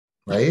baby,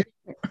 right?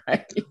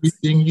 Right.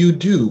 Everything you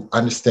do,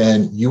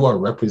 understand you are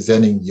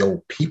representing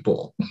your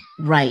people.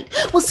 Right.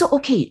 Well, so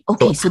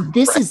So, so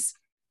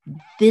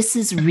this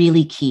is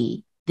really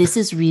key. This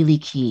is really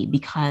key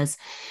because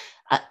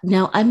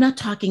now I'm not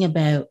talking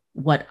about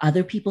what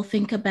other people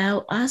think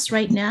about us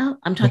right now.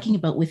 I'm talking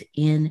about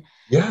within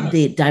yes,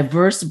 the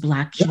diverse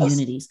Black yes,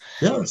 communities.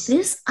 yes.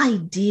 This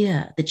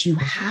idea that you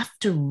have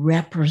to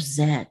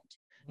represent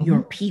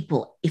your Mhm.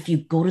 people if you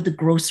go to the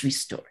grocery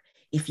store,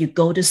 if you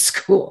go to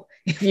school,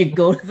 if you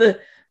go to the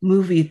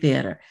movie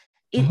theater,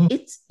 Mhm.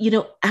 it's,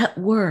 at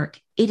work,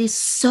 it is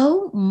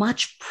so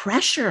much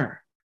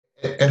pressure.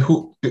 And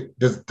who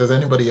does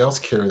anybody else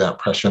carry that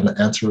pressure? And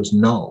the answer is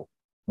no,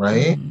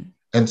 right? Mm,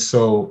 And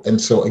so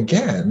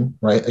again,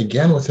 right?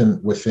 Again,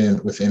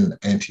 within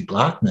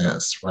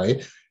anti-blackness, right?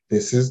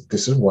 This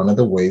is one of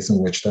the ways in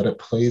which that it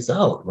plays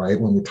out, right?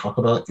 When we talk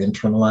about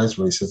internalized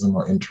racism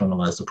or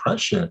internalized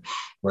oppression,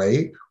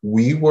 right?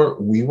 We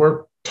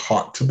were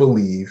taught to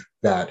believe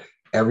that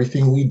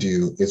everything we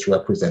do is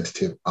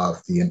representative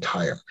of the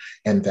entire,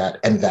 and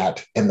that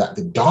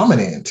the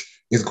dominant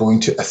is going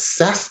to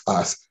assess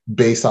us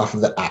based off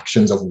of the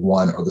actions of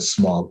one or the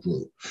small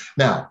group.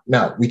 Now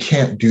we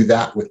can't do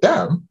that with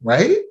them,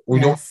 right? We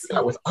don't yes. do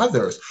that with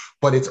others,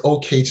 but it's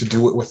okay to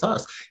do it with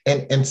us.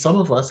 And some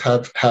of us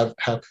have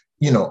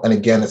and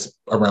again, it's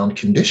around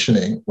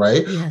conditioning,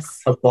 right?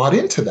 Yes. Have bought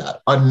into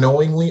that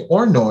unknowingly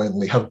or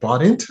knowingly, have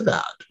bought into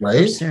that, For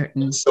right?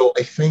 certain. So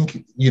I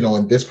think,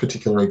 in this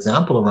particular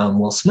example around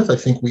Will Smith, I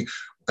think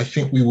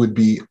we would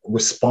be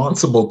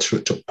responsible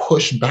to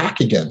push back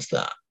against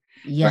that.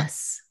 Right?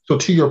 Yes. So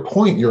to your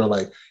point, you're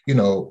like,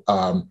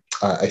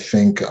 I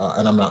think,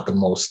 and I'm not the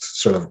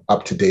most sort of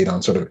up to date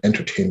on sort of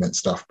entertainment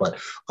stuff, but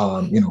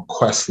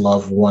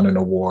Questlove won an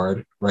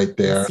award right Yes,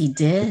 there. he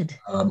did.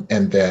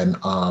 And then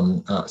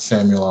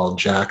Samuel L.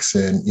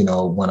 Jackson,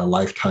 won a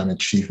Lifetime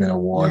Achievement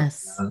Award.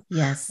 Yes.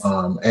 Yes.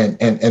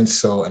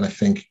 And I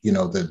think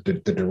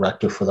the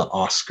director for the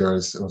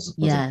Oscars was a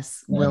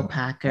Yes. man Will who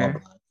had all Packer.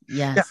 black,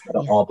 yeah, Yes. had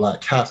an Yeah. all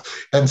black cast.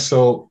 And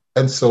so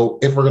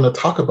if we're going to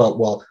talk about,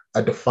 well,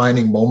 a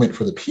defining moment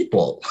for the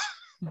people,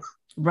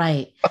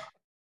 Right.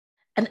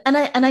 And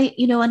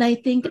I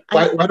think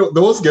why don't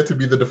those get to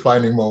be the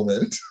defining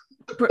moment?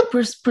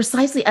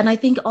 precisely, and I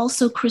think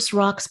also Chris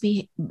Rock's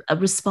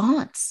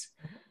response,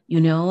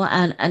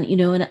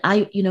 and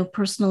I,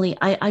 personally,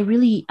 I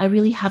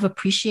really have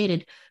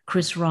appreciated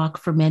Chris Rock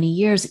for many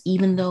years,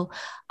 even though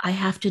I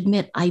have to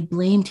admit I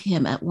blamed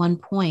him at one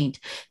point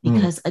Mm,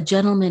 because a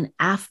gentleman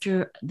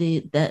after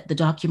the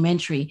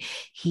documentary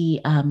he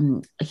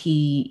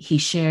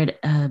shared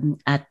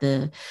at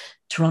the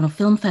Toronto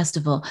Film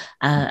Festival.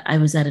 I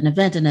was at an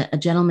event and a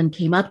gentleman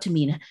came up to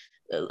me and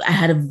I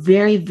had a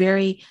very,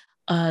 very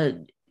uh,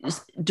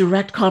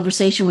 direct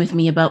conversation with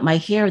me about my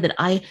hair that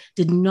I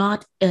did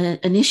not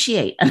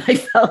initiate, and I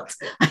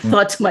mm,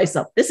 thought to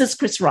myself, "This is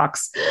Chris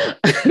Rock's.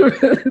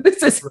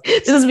 This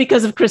is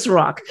because of Chris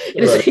Rock.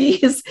 right.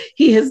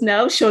 He has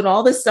now shown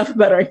all this stuff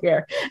about our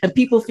hair, and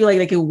people feel like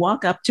they can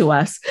walk up to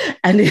us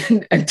and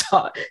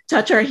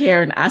touch our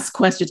hair and ask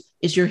questions.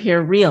 Is your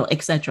hair real,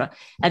 etc."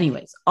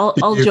 Anyways,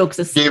 all He jokes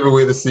gave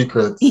away the he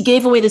secrets.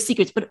 gave away the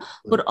secrets,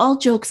 but all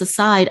jokes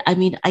aside, I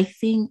mean, I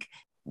think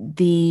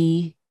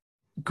the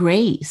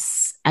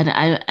grace and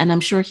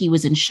I'm sure he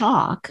was in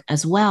shock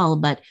as well,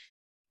 but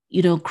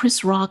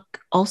Chris Rock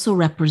also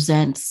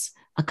represents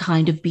a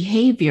kind of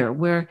behavior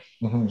where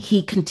Mhm.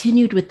 he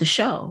continued with the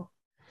show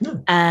Yeah.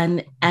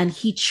 and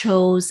he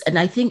chose, and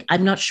I think,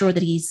 I'm not sure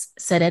that he's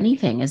said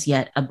anything as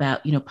yet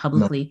about No.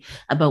 publicly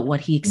about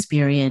what he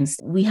experienced.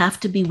 We have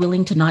to be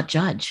willing to not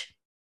judge.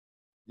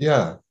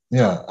 Yeah.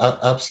 Yeah.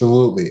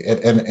 Absolutely.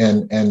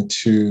 And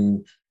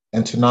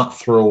to not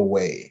throw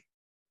away.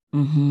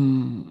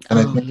 Mm-hmm. And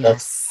I Oh think that's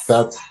yes.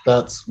 that's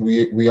that's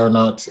we are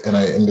not,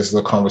 and this is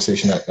a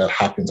conversation that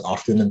happens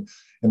often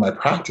in my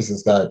practice,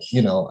 is that,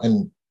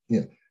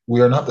 we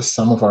are not the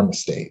sum of our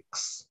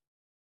mistakes.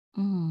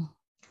 Mm.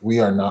 We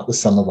are not the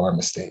sum of our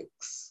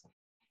mistakes.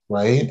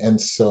 Right. And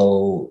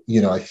so,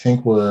 I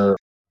think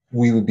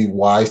we would be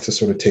wise to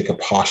sort of take a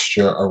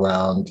posture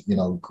around,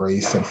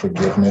 grace and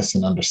forgiveness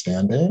and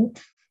understanding.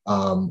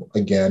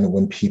 Again,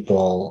 when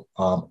people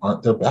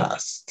aren't their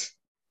best,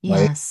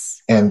 right?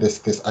 Yes. And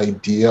this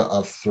idea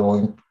of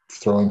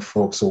throwing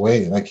folks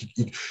away, like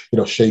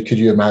Shay, could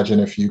you imagine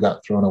if you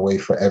got thrown away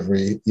for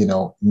every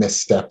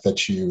misstep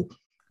that you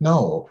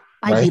know,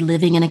 I'd be right?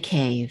 living in a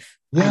cave.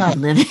 I'd Yeah, be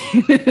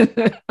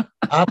living.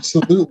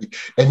 absolutely.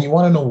 And you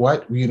want to know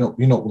what,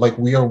 like,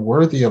 we are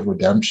worthy of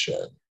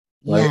redemption,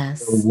 right? We're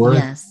Yes, worthy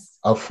yes.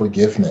 of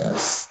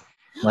forgiveness,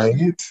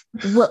 right?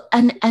 Well,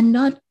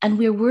 and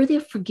we're worthy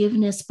of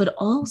forgiveness, but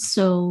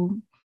also,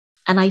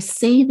 and I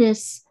say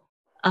this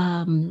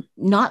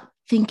not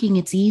thinking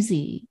it's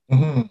easy.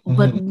 Mm-hmm.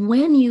 But Mm-hmm.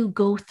 when you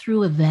go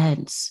through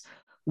events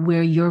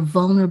where your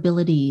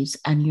vulnerabilities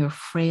and your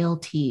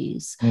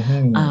frailties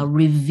Mm-hmm.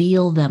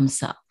 reveal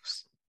themselves,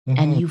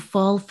 and Mm-hmm. you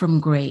fall from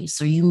grace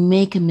or you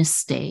make a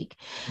mistake,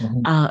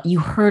 Mm-hmm. you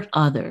hurt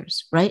others,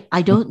 right?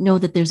 I don't know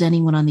that there's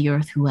anyone on the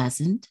earth who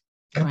hasn't,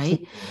 right?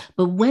 Absolutely.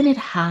 But when it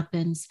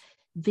happens,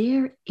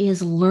 there is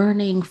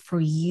learning for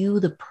you,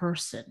 the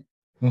person,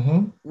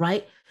 Mm-hmm.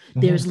 right? Mm-hmm.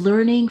 There's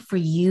learning for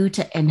you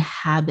to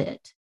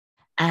inhabit.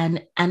 And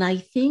I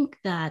think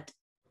that's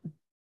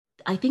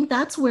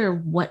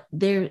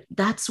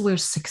where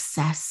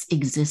success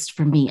exists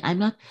for me. I'm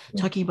not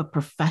talking about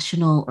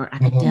professional or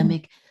Mm-hmm.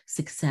 academic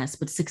success,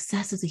 but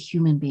success as a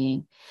human being,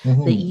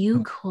 that you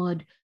Mm-hmm. could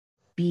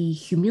be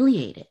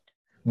humiliated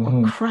or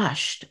Mm-hmm.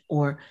 crushed,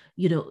 or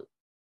you know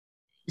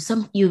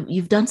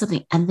you've done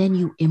something, and then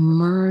you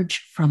emerge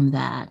from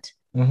that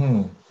Mm-hmm.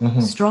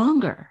 Mm-hmm.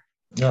 stronger.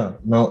 Yeah.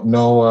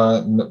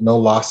 No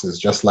losses,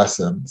 just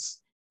lessons.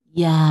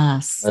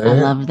 Yes, I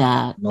Right? love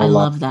that. No I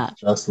love losses, that.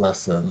 just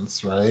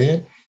lessons, right?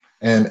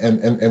 And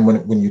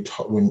when you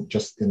talk, when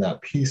just in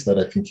that piece that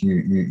I think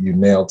you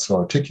nailed so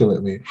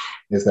articulately,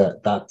 is that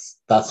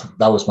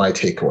was my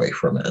takeaway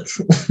from it.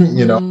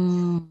 you know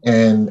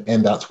Mm,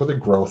 and that's where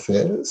the growth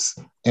is.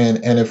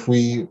 And if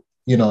we,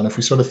 and if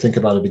we sort of think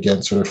about it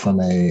again, sort of from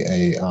a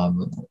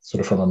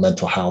sort of from a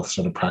mental health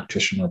sort of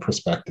practitioner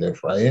perspective,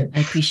 right? I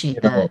appreciate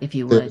you that, know if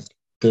you would.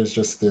 there's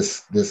just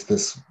this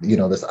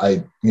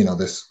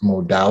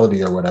modality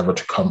or whatever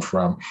to come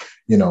from,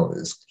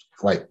 is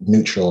like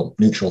neutral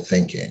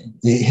thinking,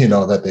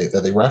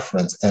 that they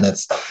reference. And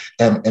it's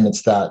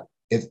that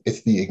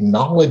it's the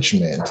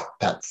acknowledgement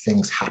that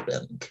things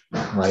happened,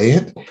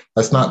 right?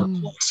 Let's not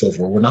Mm, gloss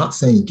over. We're not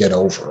saying get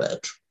over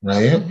it,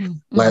 right?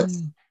 mhm,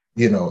 Let's,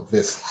 mhm.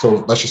 this. So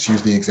let's just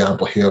use the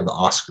example here of the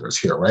Oscars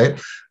here, right?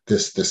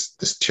 This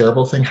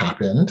terrible thing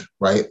happened,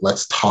 right?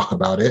 Let's talk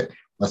about it.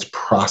 Let's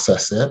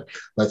process it.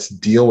 Let's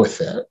deal with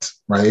it,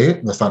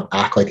 right? Let's not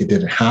act like it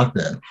didn't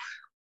happen.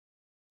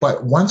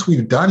 But once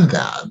we've done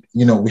that,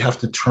 we have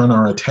to turn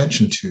our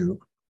attention to,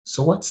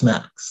 so what's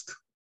next,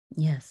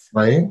 Yes,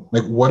 right?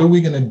 Like, what are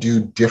we going to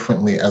do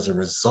differently as a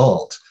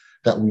result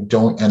that we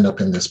don't end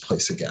up in this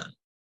place again,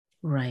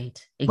 right,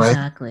 right?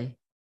 exactly.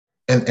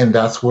 And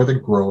that's where the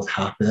growth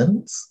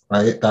happens,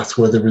 right? That's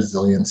where the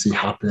resiliency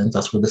happens.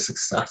 That's where the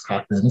success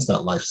happens,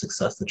 that life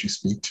success that you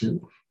speak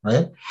to,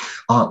 right?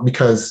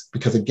 Because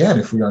again,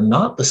 if we are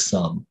not the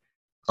sum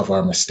of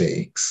our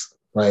mistakes,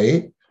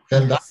 right,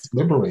 then that's Yes.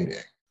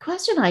 liberating.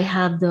 Question I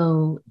have,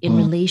 though, in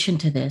Mm-hmm. relation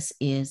to this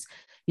is,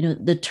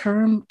 the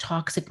term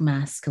toxic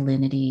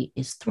masculinity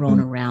is thrown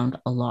Mm-hmm. around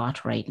a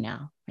lot right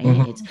now,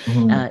 right? It's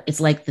Mm-hmm. it's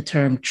like the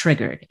term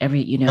triggered. Yeah,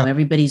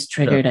 Everybody's yeah,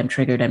 triggered. I'm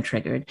triggered. I'm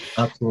triggered.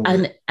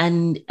 absolutely.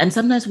 And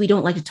sometimes we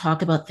don't like to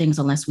talk about things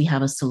unless we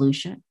have a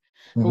solution.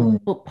 But Mm-hmm.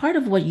 but part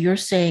of what you're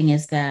saying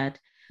is that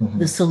the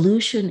Mm-hmm.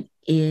 solution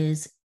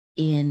is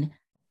in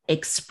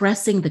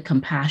expressing the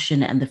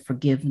compassion and the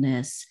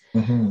forgiveness,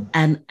 Mm-hmm.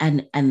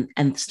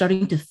 and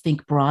starting to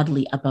think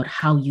broadly about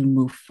how you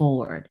move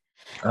forward.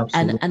 And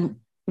Absolutely.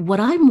 what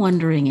I'm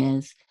wondering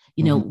is,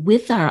 Mm-hmm.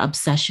 with our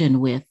obsession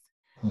with,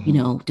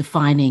 Mm-hmm.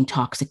 defining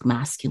toxic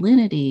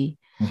masculinity,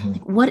 Mm-hmm.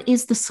 like, what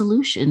is the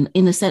solution,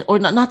 in the sense, or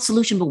not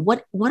solution,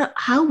 but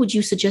how would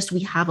you suggest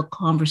we have a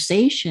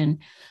conversation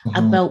Mm-hmm.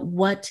 about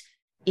what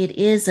it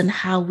is, and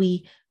how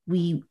we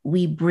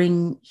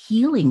bring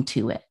healing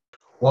to it?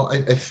 Well,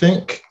 I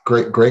think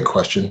great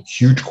question,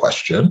 huge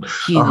question.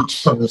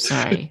 Huge. Um,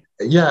 Sorry.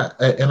 yeah,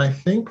 and I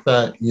think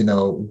that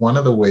one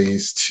of the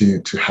ways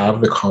to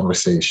have the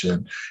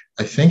conversation,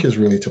 I think, is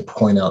really to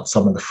point out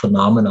some of the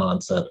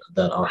phenomenons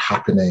that are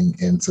happening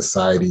in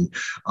society,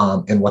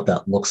 and what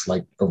that looks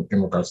like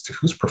in regards to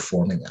who's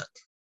performing it,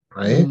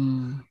 right?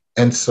 Mm,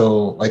 And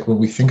so, like, when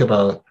we think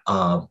about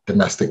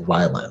domestic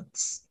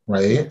violence,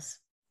 right? yes.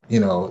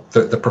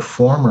 The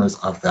performers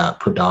of that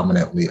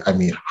predominantly, I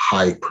mean,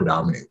 high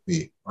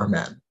predominantly, are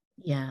men,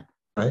 Yeah.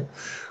 right?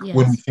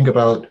 When we Yes. think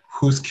about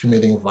who's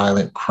committing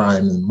violent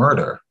crime and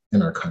murder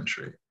in our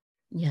country,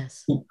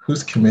 Yes.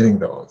 who's committing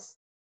those?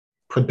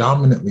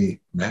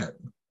 Predominantly men,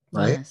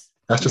 right? Yes.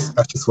 That's Yeah. just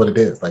that's just what it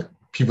is. Like,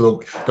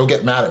 people don't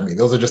get mad at me.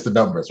 Those are just the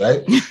numbers,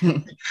 right?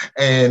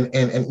 And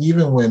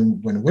even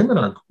when women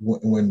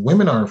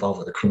are involved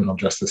with the criminal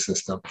justice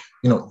system,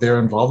 they're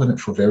involved in it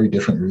for very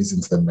different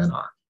reasons than men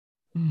are,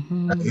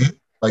 Hmm. right?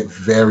 Like,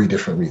 very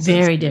different reasons.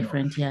 Very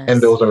different. And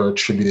Yes. those are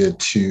attributed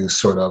to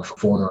sort of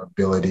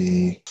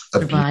vulnerability,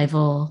 abuse.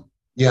 Survival.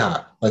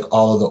 Yeah, like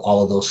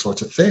all of those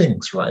sorts of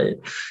things, right?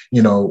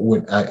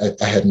 When I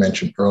had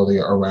mentioned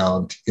earlier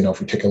around, if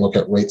we take a look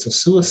at rates of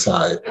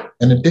suicide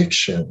and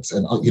addictions,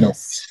 and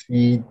Yes.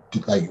 see,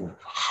 like,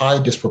 high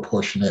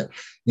disproportionate,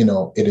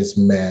 it is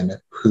men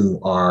who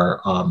are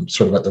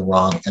sort of at the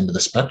wrong end of the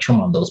spectrum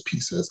on those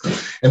pieces.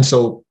 And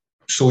so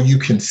you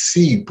can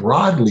see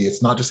broadly,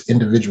 it's not just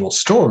individual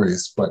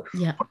stories, but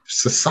Yeah.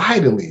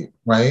 societally,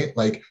 right?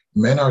 Like,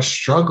 men are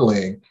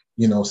struggling,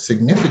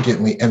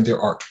 significantly, and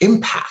there are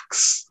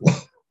impacts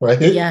right?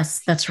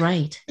 Yes, that's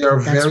right. They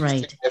are That's very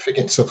right.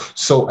 significant.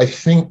 So I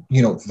think,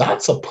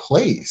 that's a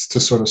place to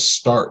sort of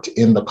start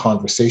in the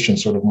conversation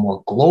sort of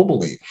more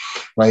globally,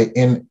 right?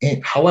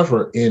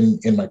 However, in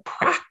my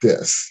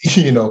practice,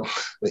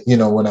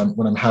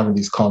 when I'm having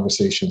these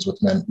conversations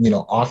with men,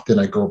 often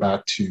I go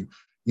back to,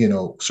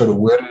 sort of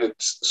where did it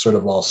sort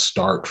of all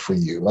start for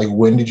you? Like,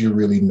 when did you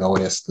really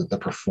notice the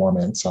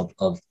performance of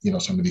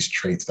some of these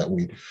traits that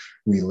we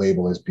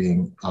label as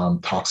being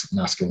toxic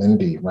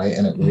masculinity, right?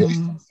 And it really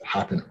Mhm. starts to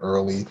happen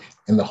early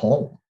in the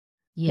home,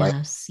 right?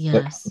 Yes, It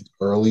yes. happens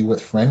early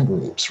with friend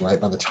groups, right?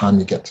 By the time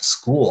you get to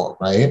school,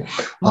 right?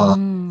 Hmm.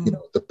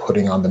 The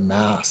putting on the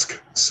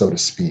mask, so to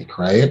speak,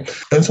 right?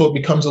 And so it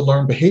becomes a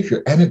learned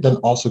behavior, and it then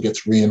also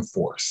gets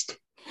reinforced.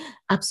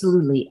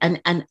 Absolutely.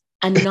 And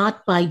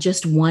not by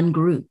just one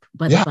group,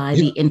 but Yeah, by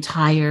yeah. the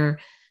entire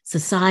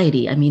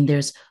society. I mean,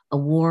 there's a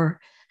war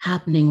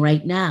happening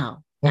right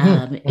now.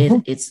 Hmm. Hmm.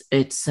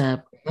 It's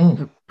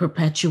Hmm.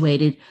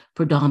 perpetuated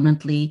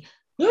predominantly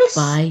Yes,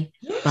 by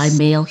yes,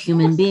 male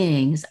human yes,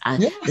 beings.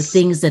 The yes.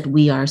 things that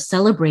we are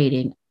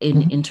celebrating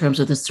Hmm. in terms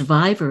of the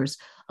survivors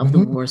of the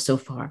Hmm. war so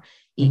far,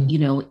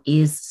 Hmm.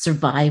 is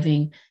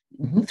surviving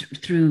Hmm.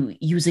 through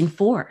using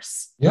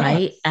force,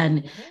 right? Yes.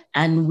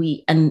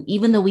 And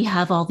even though we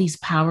have all these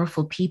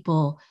powerful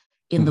people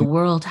in the Mhm.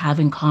 world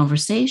having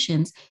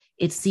conversations,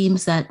 it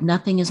seems that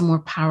nothing is more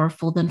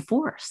powerful than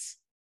force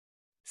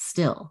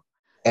still.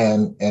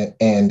 And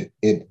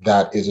it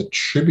that is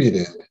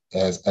attributed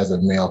as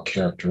a male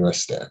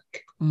characteristic,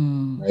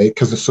 Mm, right?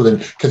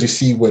 Because you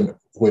see, when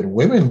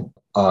women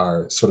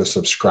are sort of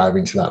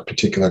subscribing to that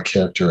particular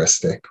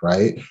characteristic,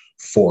 right?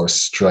 Force,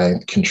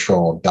 strength,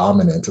 control,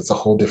 dominance, it's a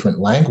whole different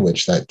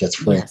language that gets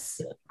framed, yes.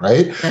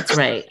 right? That's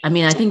right. I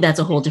mean, I think that's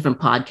a whole different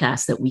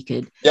podcast that we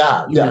could,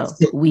 Yeah, yeah.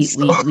 we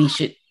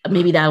should,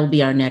 maybe that will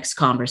be our next Yeah.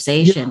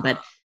 conversation. But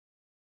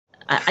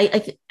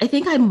I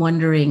think I'm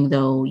wondering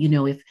though,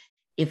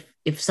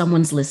 if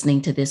someone's listening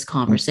to this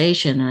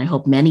conversation, and I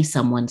hope many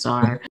someone's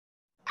are,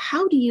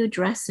 how do you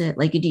address it?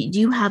 Like, do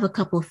you have a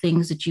couple of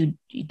things that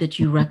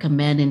you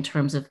recommend in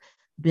terms of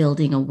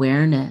building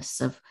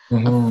awareness of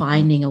Mhm.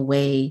 finding a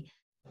way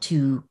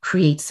to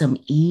create some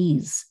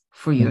ease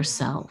for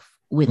yourself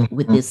with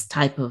Mhm. this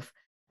type of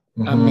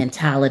Mhm.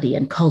 mentality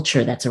and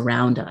culture that's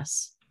around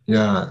us?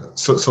 Yeah.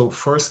 So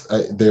first,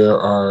 there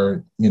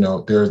are,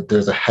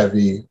 there's a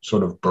heavy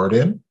sort of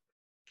burden,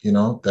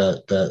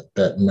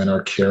 that men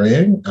are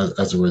carrying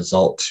as a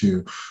result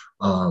to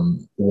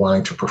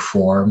wanting to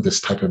perform this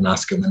type of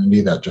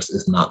masculinity that just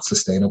is not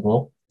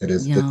sustainable. It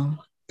Yeah.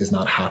 is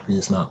not happy.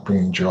 It's not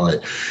bringing joy,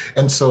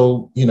 and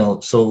so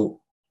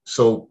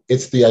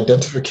it's the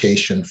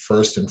identification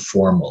first and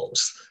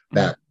foremost Mm.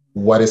 that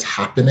what is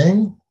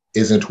happening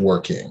isn't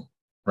working,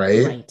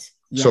 right? Right.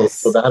 So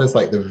Yes. that is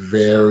like the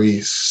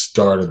very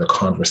start of the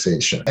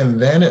conversation.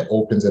 And then it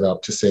opens it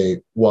up to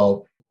say,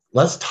 well,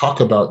 let's talk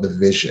about the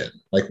vision.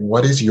 Like,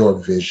 what is your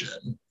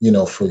vision,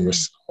 for Mm.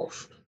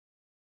 yourself,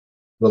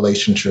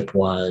 relationship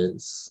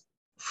wise,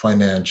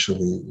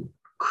 financially,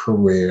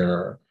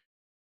 career,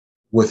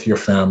 with your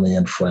family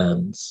and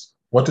friends?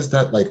 What does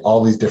that, like,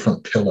 all these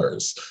different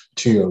pillars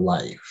to your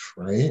life,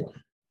 right?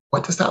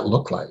 What does that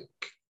look like?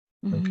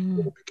 And people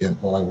Mhm. will begin,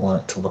 well, I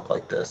want it to look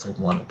like this. I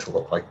want it to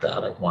look like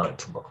that. I want it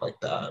to look like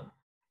that.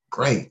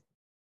 Great.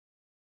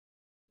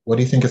 What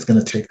do you think it's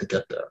going to take to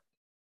get there?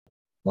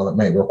 Well, it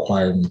may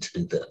require me to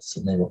do this.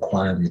 It may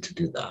require me to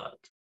do that.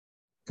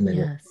 It may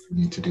require Yes.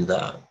 me to do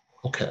that.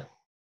 Okay.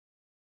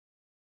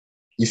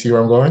 You see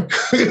where I'm going?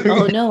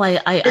 Oh no,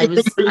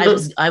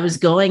 I was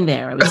going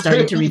there. I was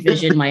starting to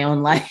revision my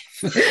own life.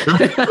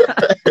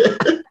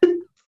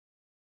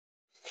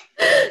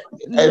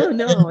 and, No,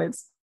 no,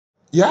 it's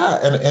yeah,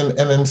 and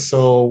then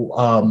so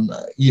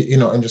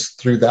and just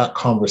through that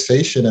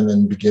conversation, and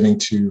then beginning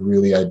to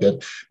really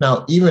identify.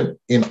 Now, even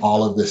in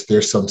all of this,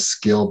 there's some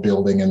skill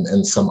building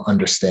and some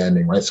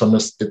understanding, right? So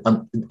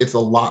it's a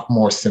lot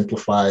more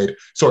simplified.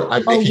 Sorry,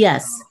 I'm oh making it a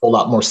yes, whole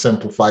lot more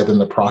simplified in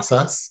the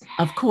process.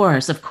 of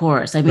course, of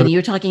course. I mean,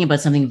 you're talking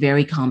about something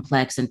very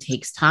complex and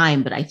takes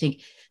time, but I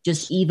think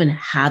just even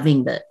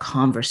having the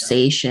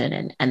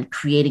conversation and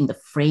creating the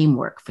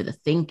framework for the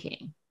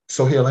thinking.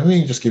 So here, let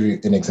me just give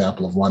you an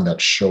example of one that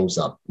shows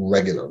up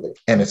regularly,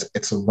 and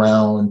it's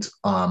around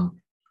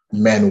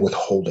men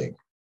withholding,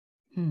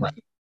 Hmm.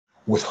 right?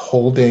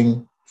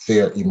 Withholding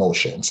their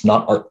emotions,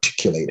 not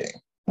articulating,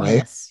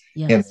 right? Yes,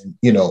 And yes,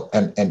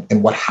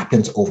 and what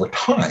happens over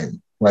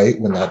time, right?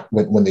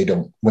 When they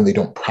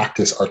don't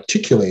practice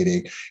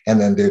articulating, and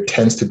then there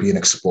tends to be an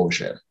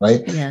explosion, right?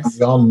 And yes,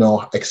 we all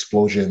know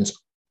explosions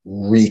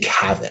wreak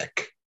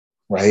havoc,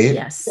 right? A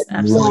yes, lot of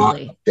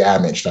absolutely.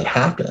 damage that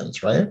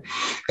happens, right?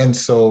 And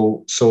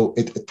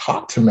it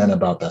talked to men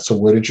about that. So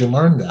where did you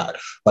learn that?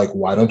 Like,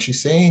 why don't you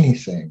say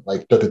anything?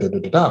 Like da da da da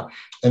da da.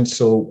 And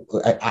so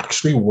I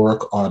actually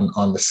work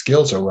on the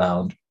skills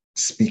around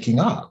speaking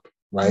up,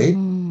 right?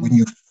 When Hmm.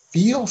 you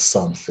feel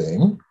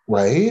something,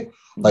 right?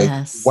 Like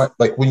Yes. what,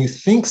 like when you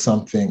think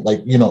something,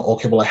 like,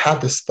 okay, well, I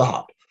had this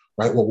thought,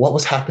 right? Well, what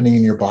was happening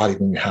in your body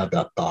when you had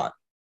that thought?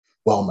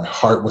 well, my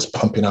heart was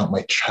pumping out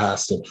my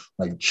chest and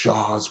my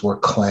jaws were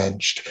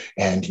clenched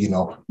and,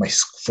 my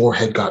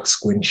forehead got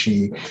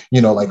squinchy,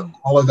 like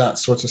all of that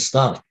sorts of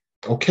stuff.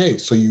 Okay,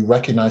 so you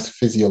recognize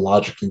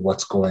physiologically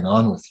what's going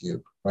on with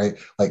you, right?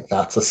 Like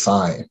that's a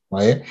sign,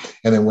 right?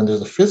 And then when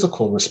there's a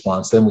physical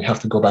response, then we have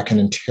to go back and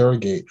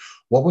interrogate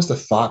what was the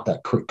thought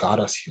that got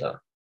us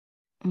here?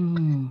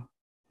 Mm.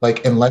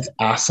 Like, and let's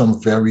ask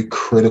some very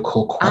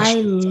critical I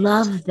questions,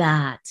 love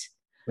that.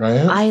 right?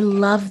 I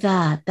love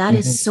that. That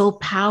is Mhm. so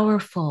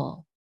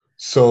powerful.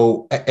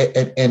 So,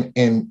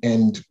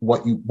 and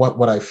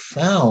what I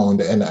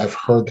found, and I've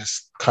heard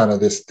this kind of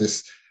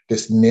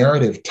this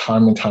narrative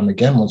time and time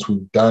again, once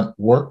we've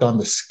worked on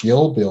the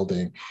skill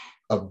building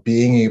of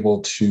being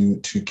able to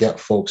get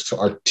folks to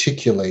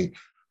articulate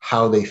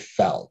how they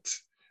felt,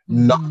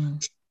 not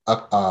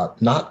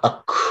Mm-hmm. not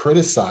a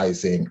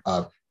criticizing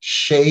of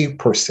Shay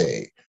per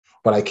se,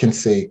 but I can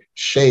say,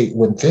 Shay,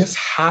 when this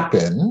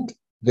happened,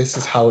 this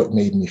is how it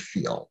made me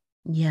feel,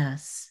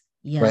 Yes.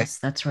 right? Yes,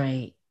 that's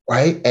right.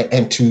 Right,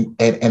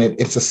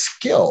 it's a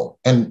skill,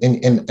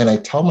 and I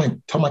tell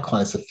my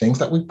clients the things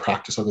that we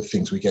practice are the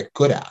things we get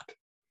good at,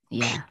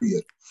 Yeah.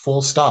 period,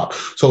 full stop.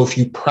 So if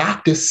you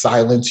practice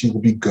silence, you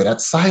will be good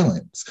at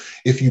silence.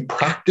 If you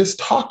practice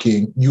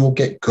talking, you will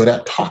get good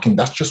at talking.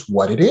 That's just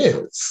what it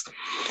is.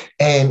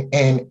 And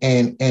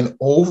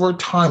over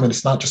time, and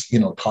it's not just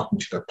talking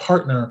to their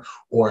partner,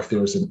 or if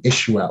there's an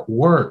issue at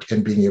work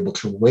and being able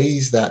to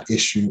raise that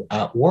issue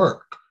at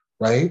work,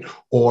 right?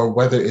 Or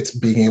whether it's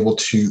being able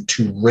to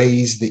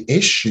raise the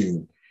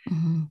issue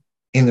Mm-hmm.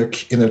 in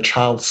their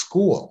child's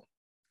school,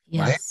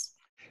 right? Yes.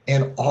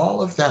 And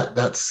all of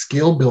that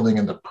skill building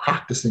and the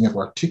practicing of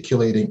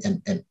articulating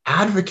and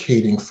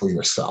advocating for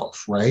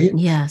yourself, right,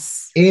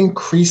 Yes.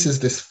 increases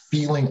this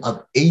feeling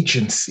of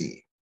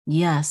agency.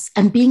 Yes.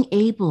 And being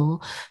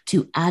able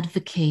to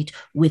advocate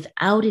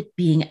without it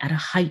being at a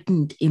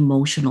heightened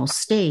emotional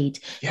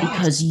state,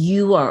 because Yes.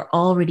 you are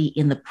already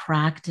in the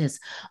practice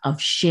of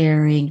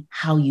sharing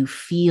how you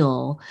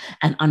feel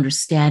and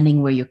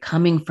understanding where you're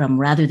coming from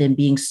rather than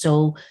being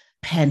so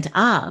pent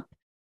up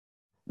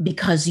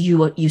because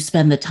you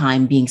spend the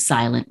time being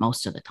silent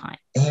most of the time.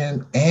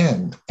 And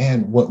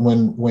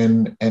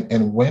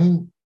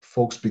when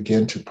folks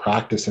begin to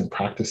practice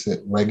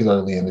it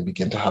regularly and they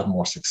begin to have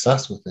more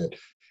success with it,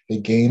 they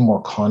gain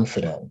more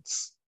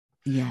confidence.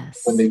 When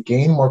Yes. they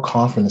gain more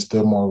confidence,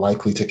 they're more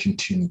likely to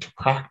continue to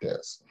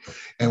practice.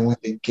 And when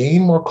they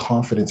gain more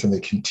confidence and they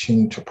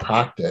continue to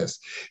practice,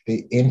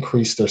 they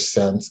increase their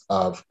sense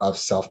of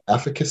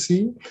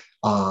self-efficacy,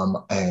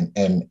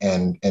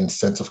 and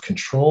sense of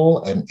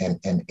control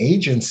and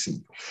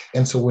agency.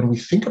 And so when we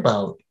think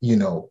about,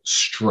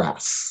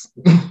 stress,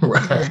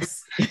 right?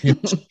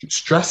 Yes.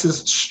 Stress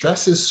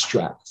is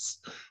stress.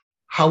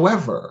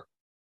 However,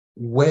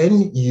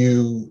 when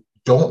you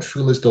don't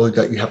feel as though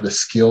that you have the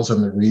skills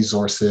and the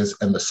resources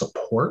and the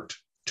support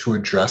to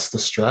address the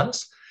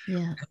stress,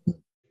 Yeah.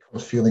 a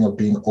feeling of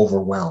being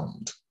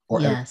overwhelmed or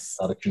Yes.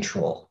 out of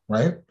control,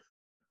 right?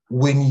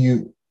 When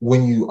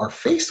you are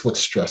faced with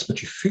stress,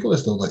 but you feel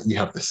as though that you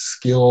have the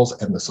skills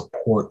and the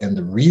support and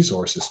the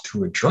resources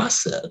to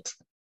address it,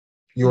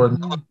 you're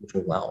Mm-hmm. not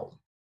overwhelmed.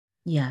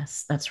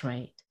 Yes, that's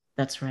right.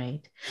 That's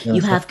right. You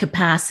Yes, have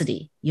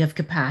capacity. You have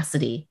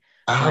capacity,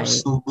 right?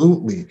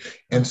 absolutely.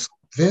 And so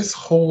this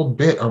whole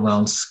bit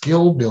around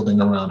skill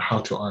building, around how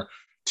to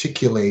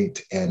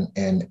articulate and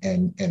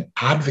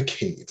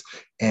advocate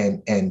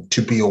and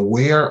to be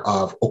aware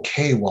of,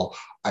 okay, well,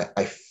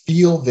 I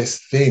feel this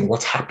thing,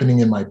 what's happening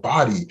in my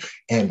body,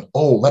 and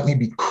oh, let me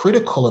be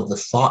critical of the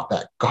thought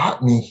that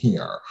got me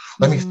here.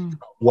 Let me think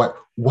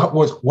Mm-hmm.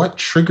 about what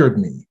triggered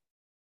me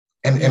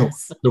and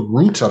Yes. the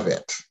root of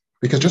it.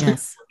 Because just because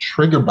Yes. you're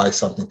triggered by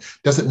something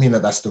doesn't mean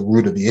that that's the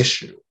root of the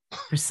issue.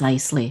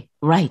 Precisely.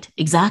 Right.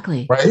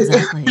 Exactly. Right.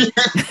 Exactly.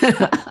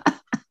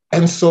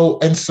 And so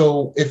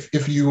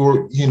if you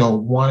were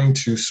wanting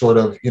to sort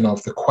of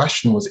if the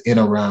question was in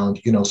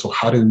around so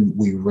how do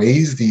we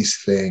raise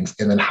these things,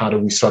 and then how do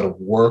we sort of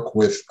work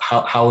with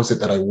how is it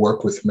that I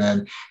work with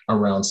men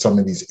around some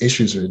of these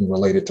issues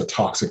related to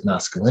toxic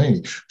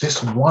masculinity,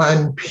 this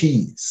one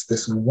piece,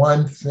 this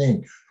one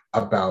thing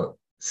about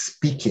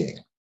speaking,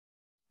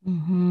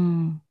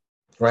 Mm-hmm.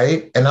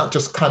 right, and not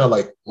just kind of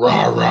like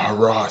rah rah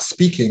rah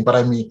speaking, but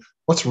I mean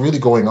what's really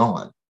going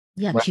on,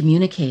 Yeah. right?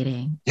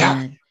 Communicating. Yeah.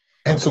 And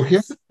And so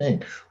here's yes. the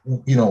thing,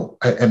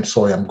 I'm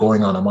sorry, I'm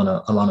on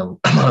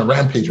a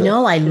rampage right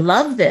No, I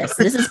love this.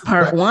 This is now.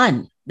 part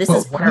one. This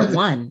is But part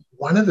one.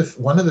 one of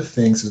the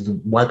things is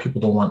why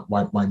people don't want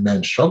why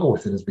men struggle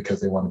with it is because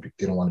they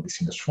don't want to be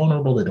seen as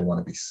vulnerable, they don't want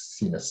to be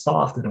seen as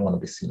soft, they don't want to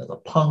be seen as a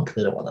punk,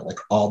 they don't want to like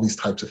all these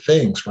types of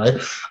things, right?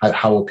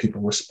 How will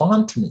people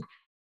respond to me?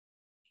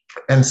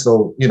 And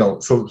so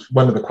so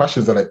one of the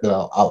questions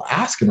I'll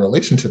ask in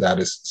relation to that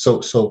is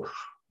so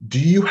do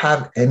you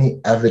have any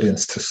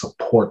evidence to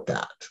support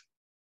that?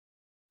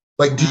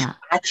 Like, do you Ah,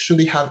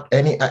 actually have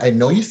any? I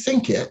know you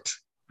think it.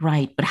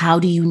 right. But how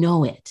do you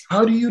know it?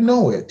 How do you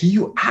know it? Do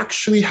you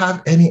actually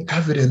have any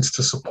evidence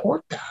to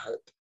support that?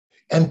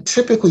 And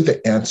typically the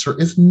answer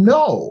is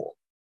no.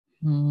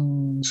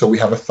 So we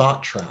have a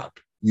thought trap.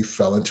 You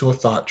fell into a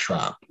thought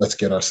trap. Let's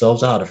get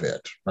ourselves out of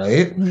it,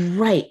 right?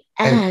 Right.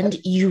 And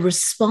you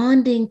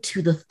responding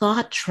to the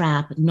thought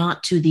trap,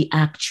 not to the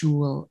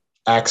actual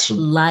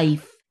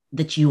life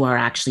that you are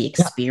actually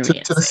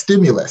experiencing. To the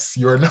stimulus.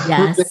 You're not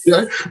yes.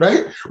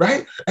 right.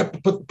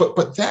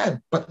 But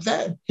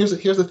then here's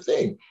the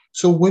thing.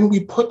 So when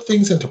we put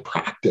things into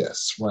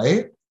practice,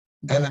 right?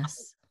 And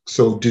yes.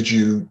 So did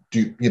you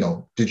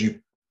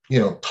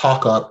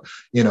talk up,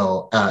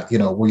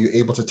 were you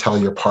able to tell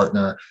your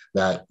partner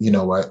that,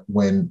 what,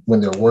 when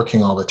they're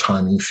working all the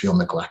time, you feel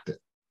neglected,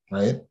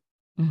 right?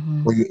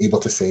 Mm-hmm. Were you able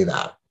to say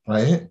that,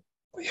 right?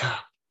 Yeah.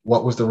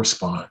 What was the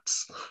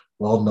response?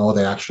 Well, no,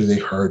 they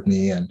heard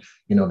me, and,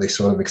 they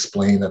sort of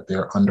explained that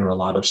they're under a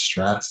lot of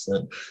stress,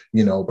 and,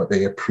 but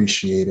they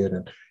appreciate it.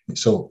 And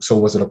so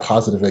was it a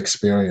positive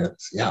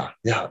experience? Yeah,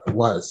 it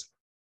was.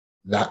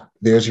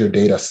 There's your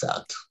data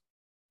set.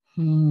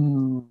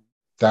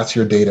 That's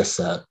your data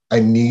set. I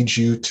need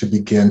you to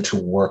begin to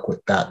work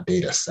with that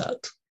data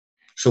set.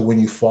 So when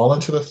you fall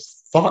into the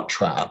thought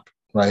trap,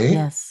 right?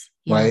 Yes.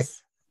 Right?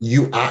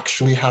 You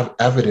actually have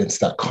evidence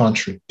that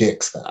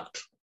contradicts that.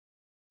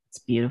 It's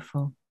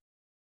beautiful.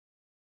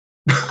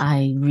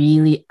 I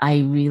really,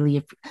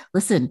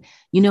 listen,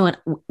 you know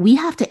what? We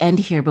have to end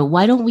here, but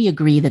why don't we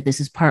agree that this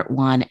is part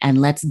 1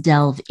 and let's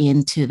delve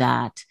into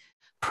that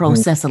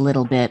process a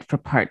little bit for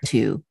part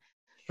 2?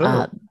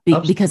 Sure.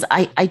 Because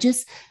I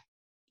just,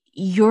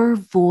 your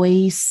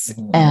voice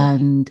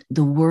and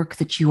the work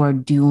that you are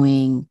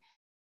doing,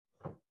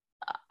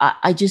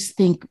 I just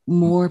think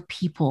more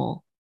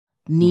people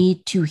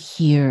need to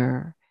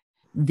hear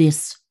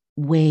this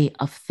way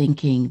of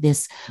thinking,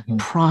 this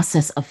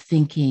process of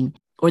thinking,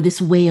 or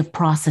this way of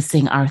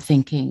processing our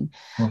thinking.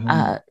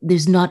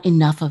 There's not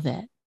enough of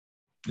it.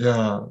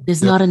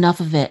 There's not enough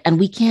of it. And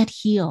we can't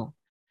heal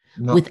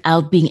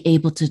without being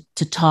able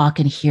to talk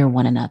and hear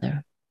one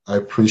another. I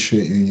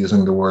appreciate you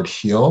using the word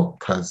heal,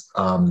 because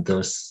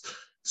there's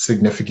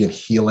significant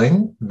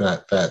healing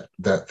that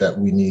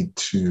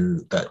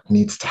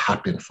needs to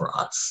happen for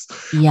us.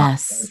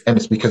 Yes. And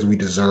it's because we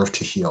deserve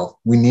to heal.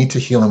 We need to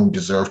heal, and we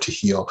deserve to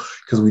heal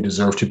because we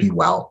deserve to be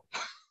well.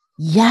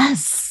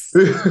 Yes.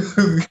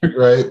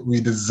 Right?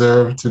 We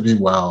deserve to be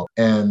well.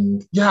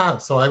 And yeah,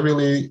 so I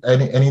really,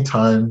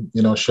 anytime,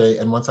 Shay,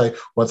 and once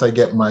I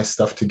get my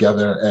stuff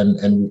together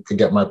and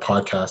get my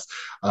podcast,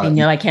 I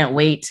know, I can't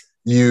wait.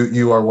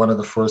 You are one of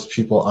the first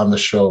people on the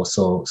show.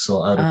 So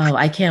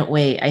I can't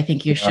wait. I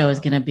think your show is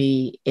going to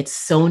be, it's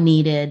so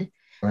needed.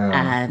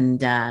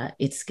 And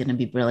it's going to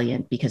be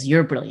brilliant because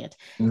you're brilliant.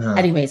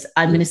 Anyways,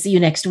 I'm going to see you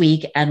next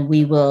week and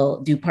we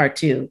will do part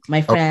 2.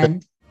 My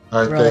friend,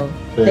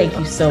 thank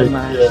you so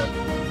much.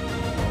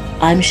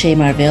 I'm Shay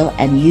Marville,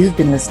 and you've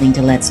been listening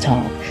to Let's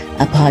Talk,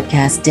 a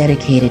podcast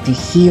dedicated to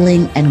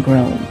healing and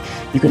growing.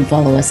 You can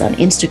follow us on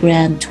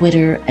Instagram,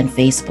 Twitter, and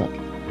Facebook.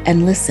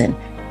 And listen,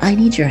 I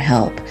need your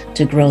help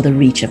to grow the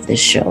reach of this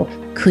show.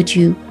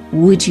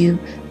 Would you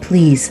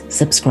please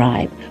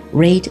subscribe,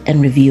 rate, and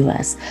review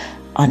us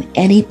on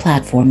any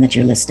platform that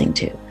you're listening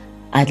to?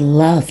 I'd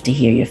love to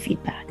hear your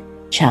feedback.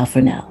 Ciao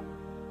for now.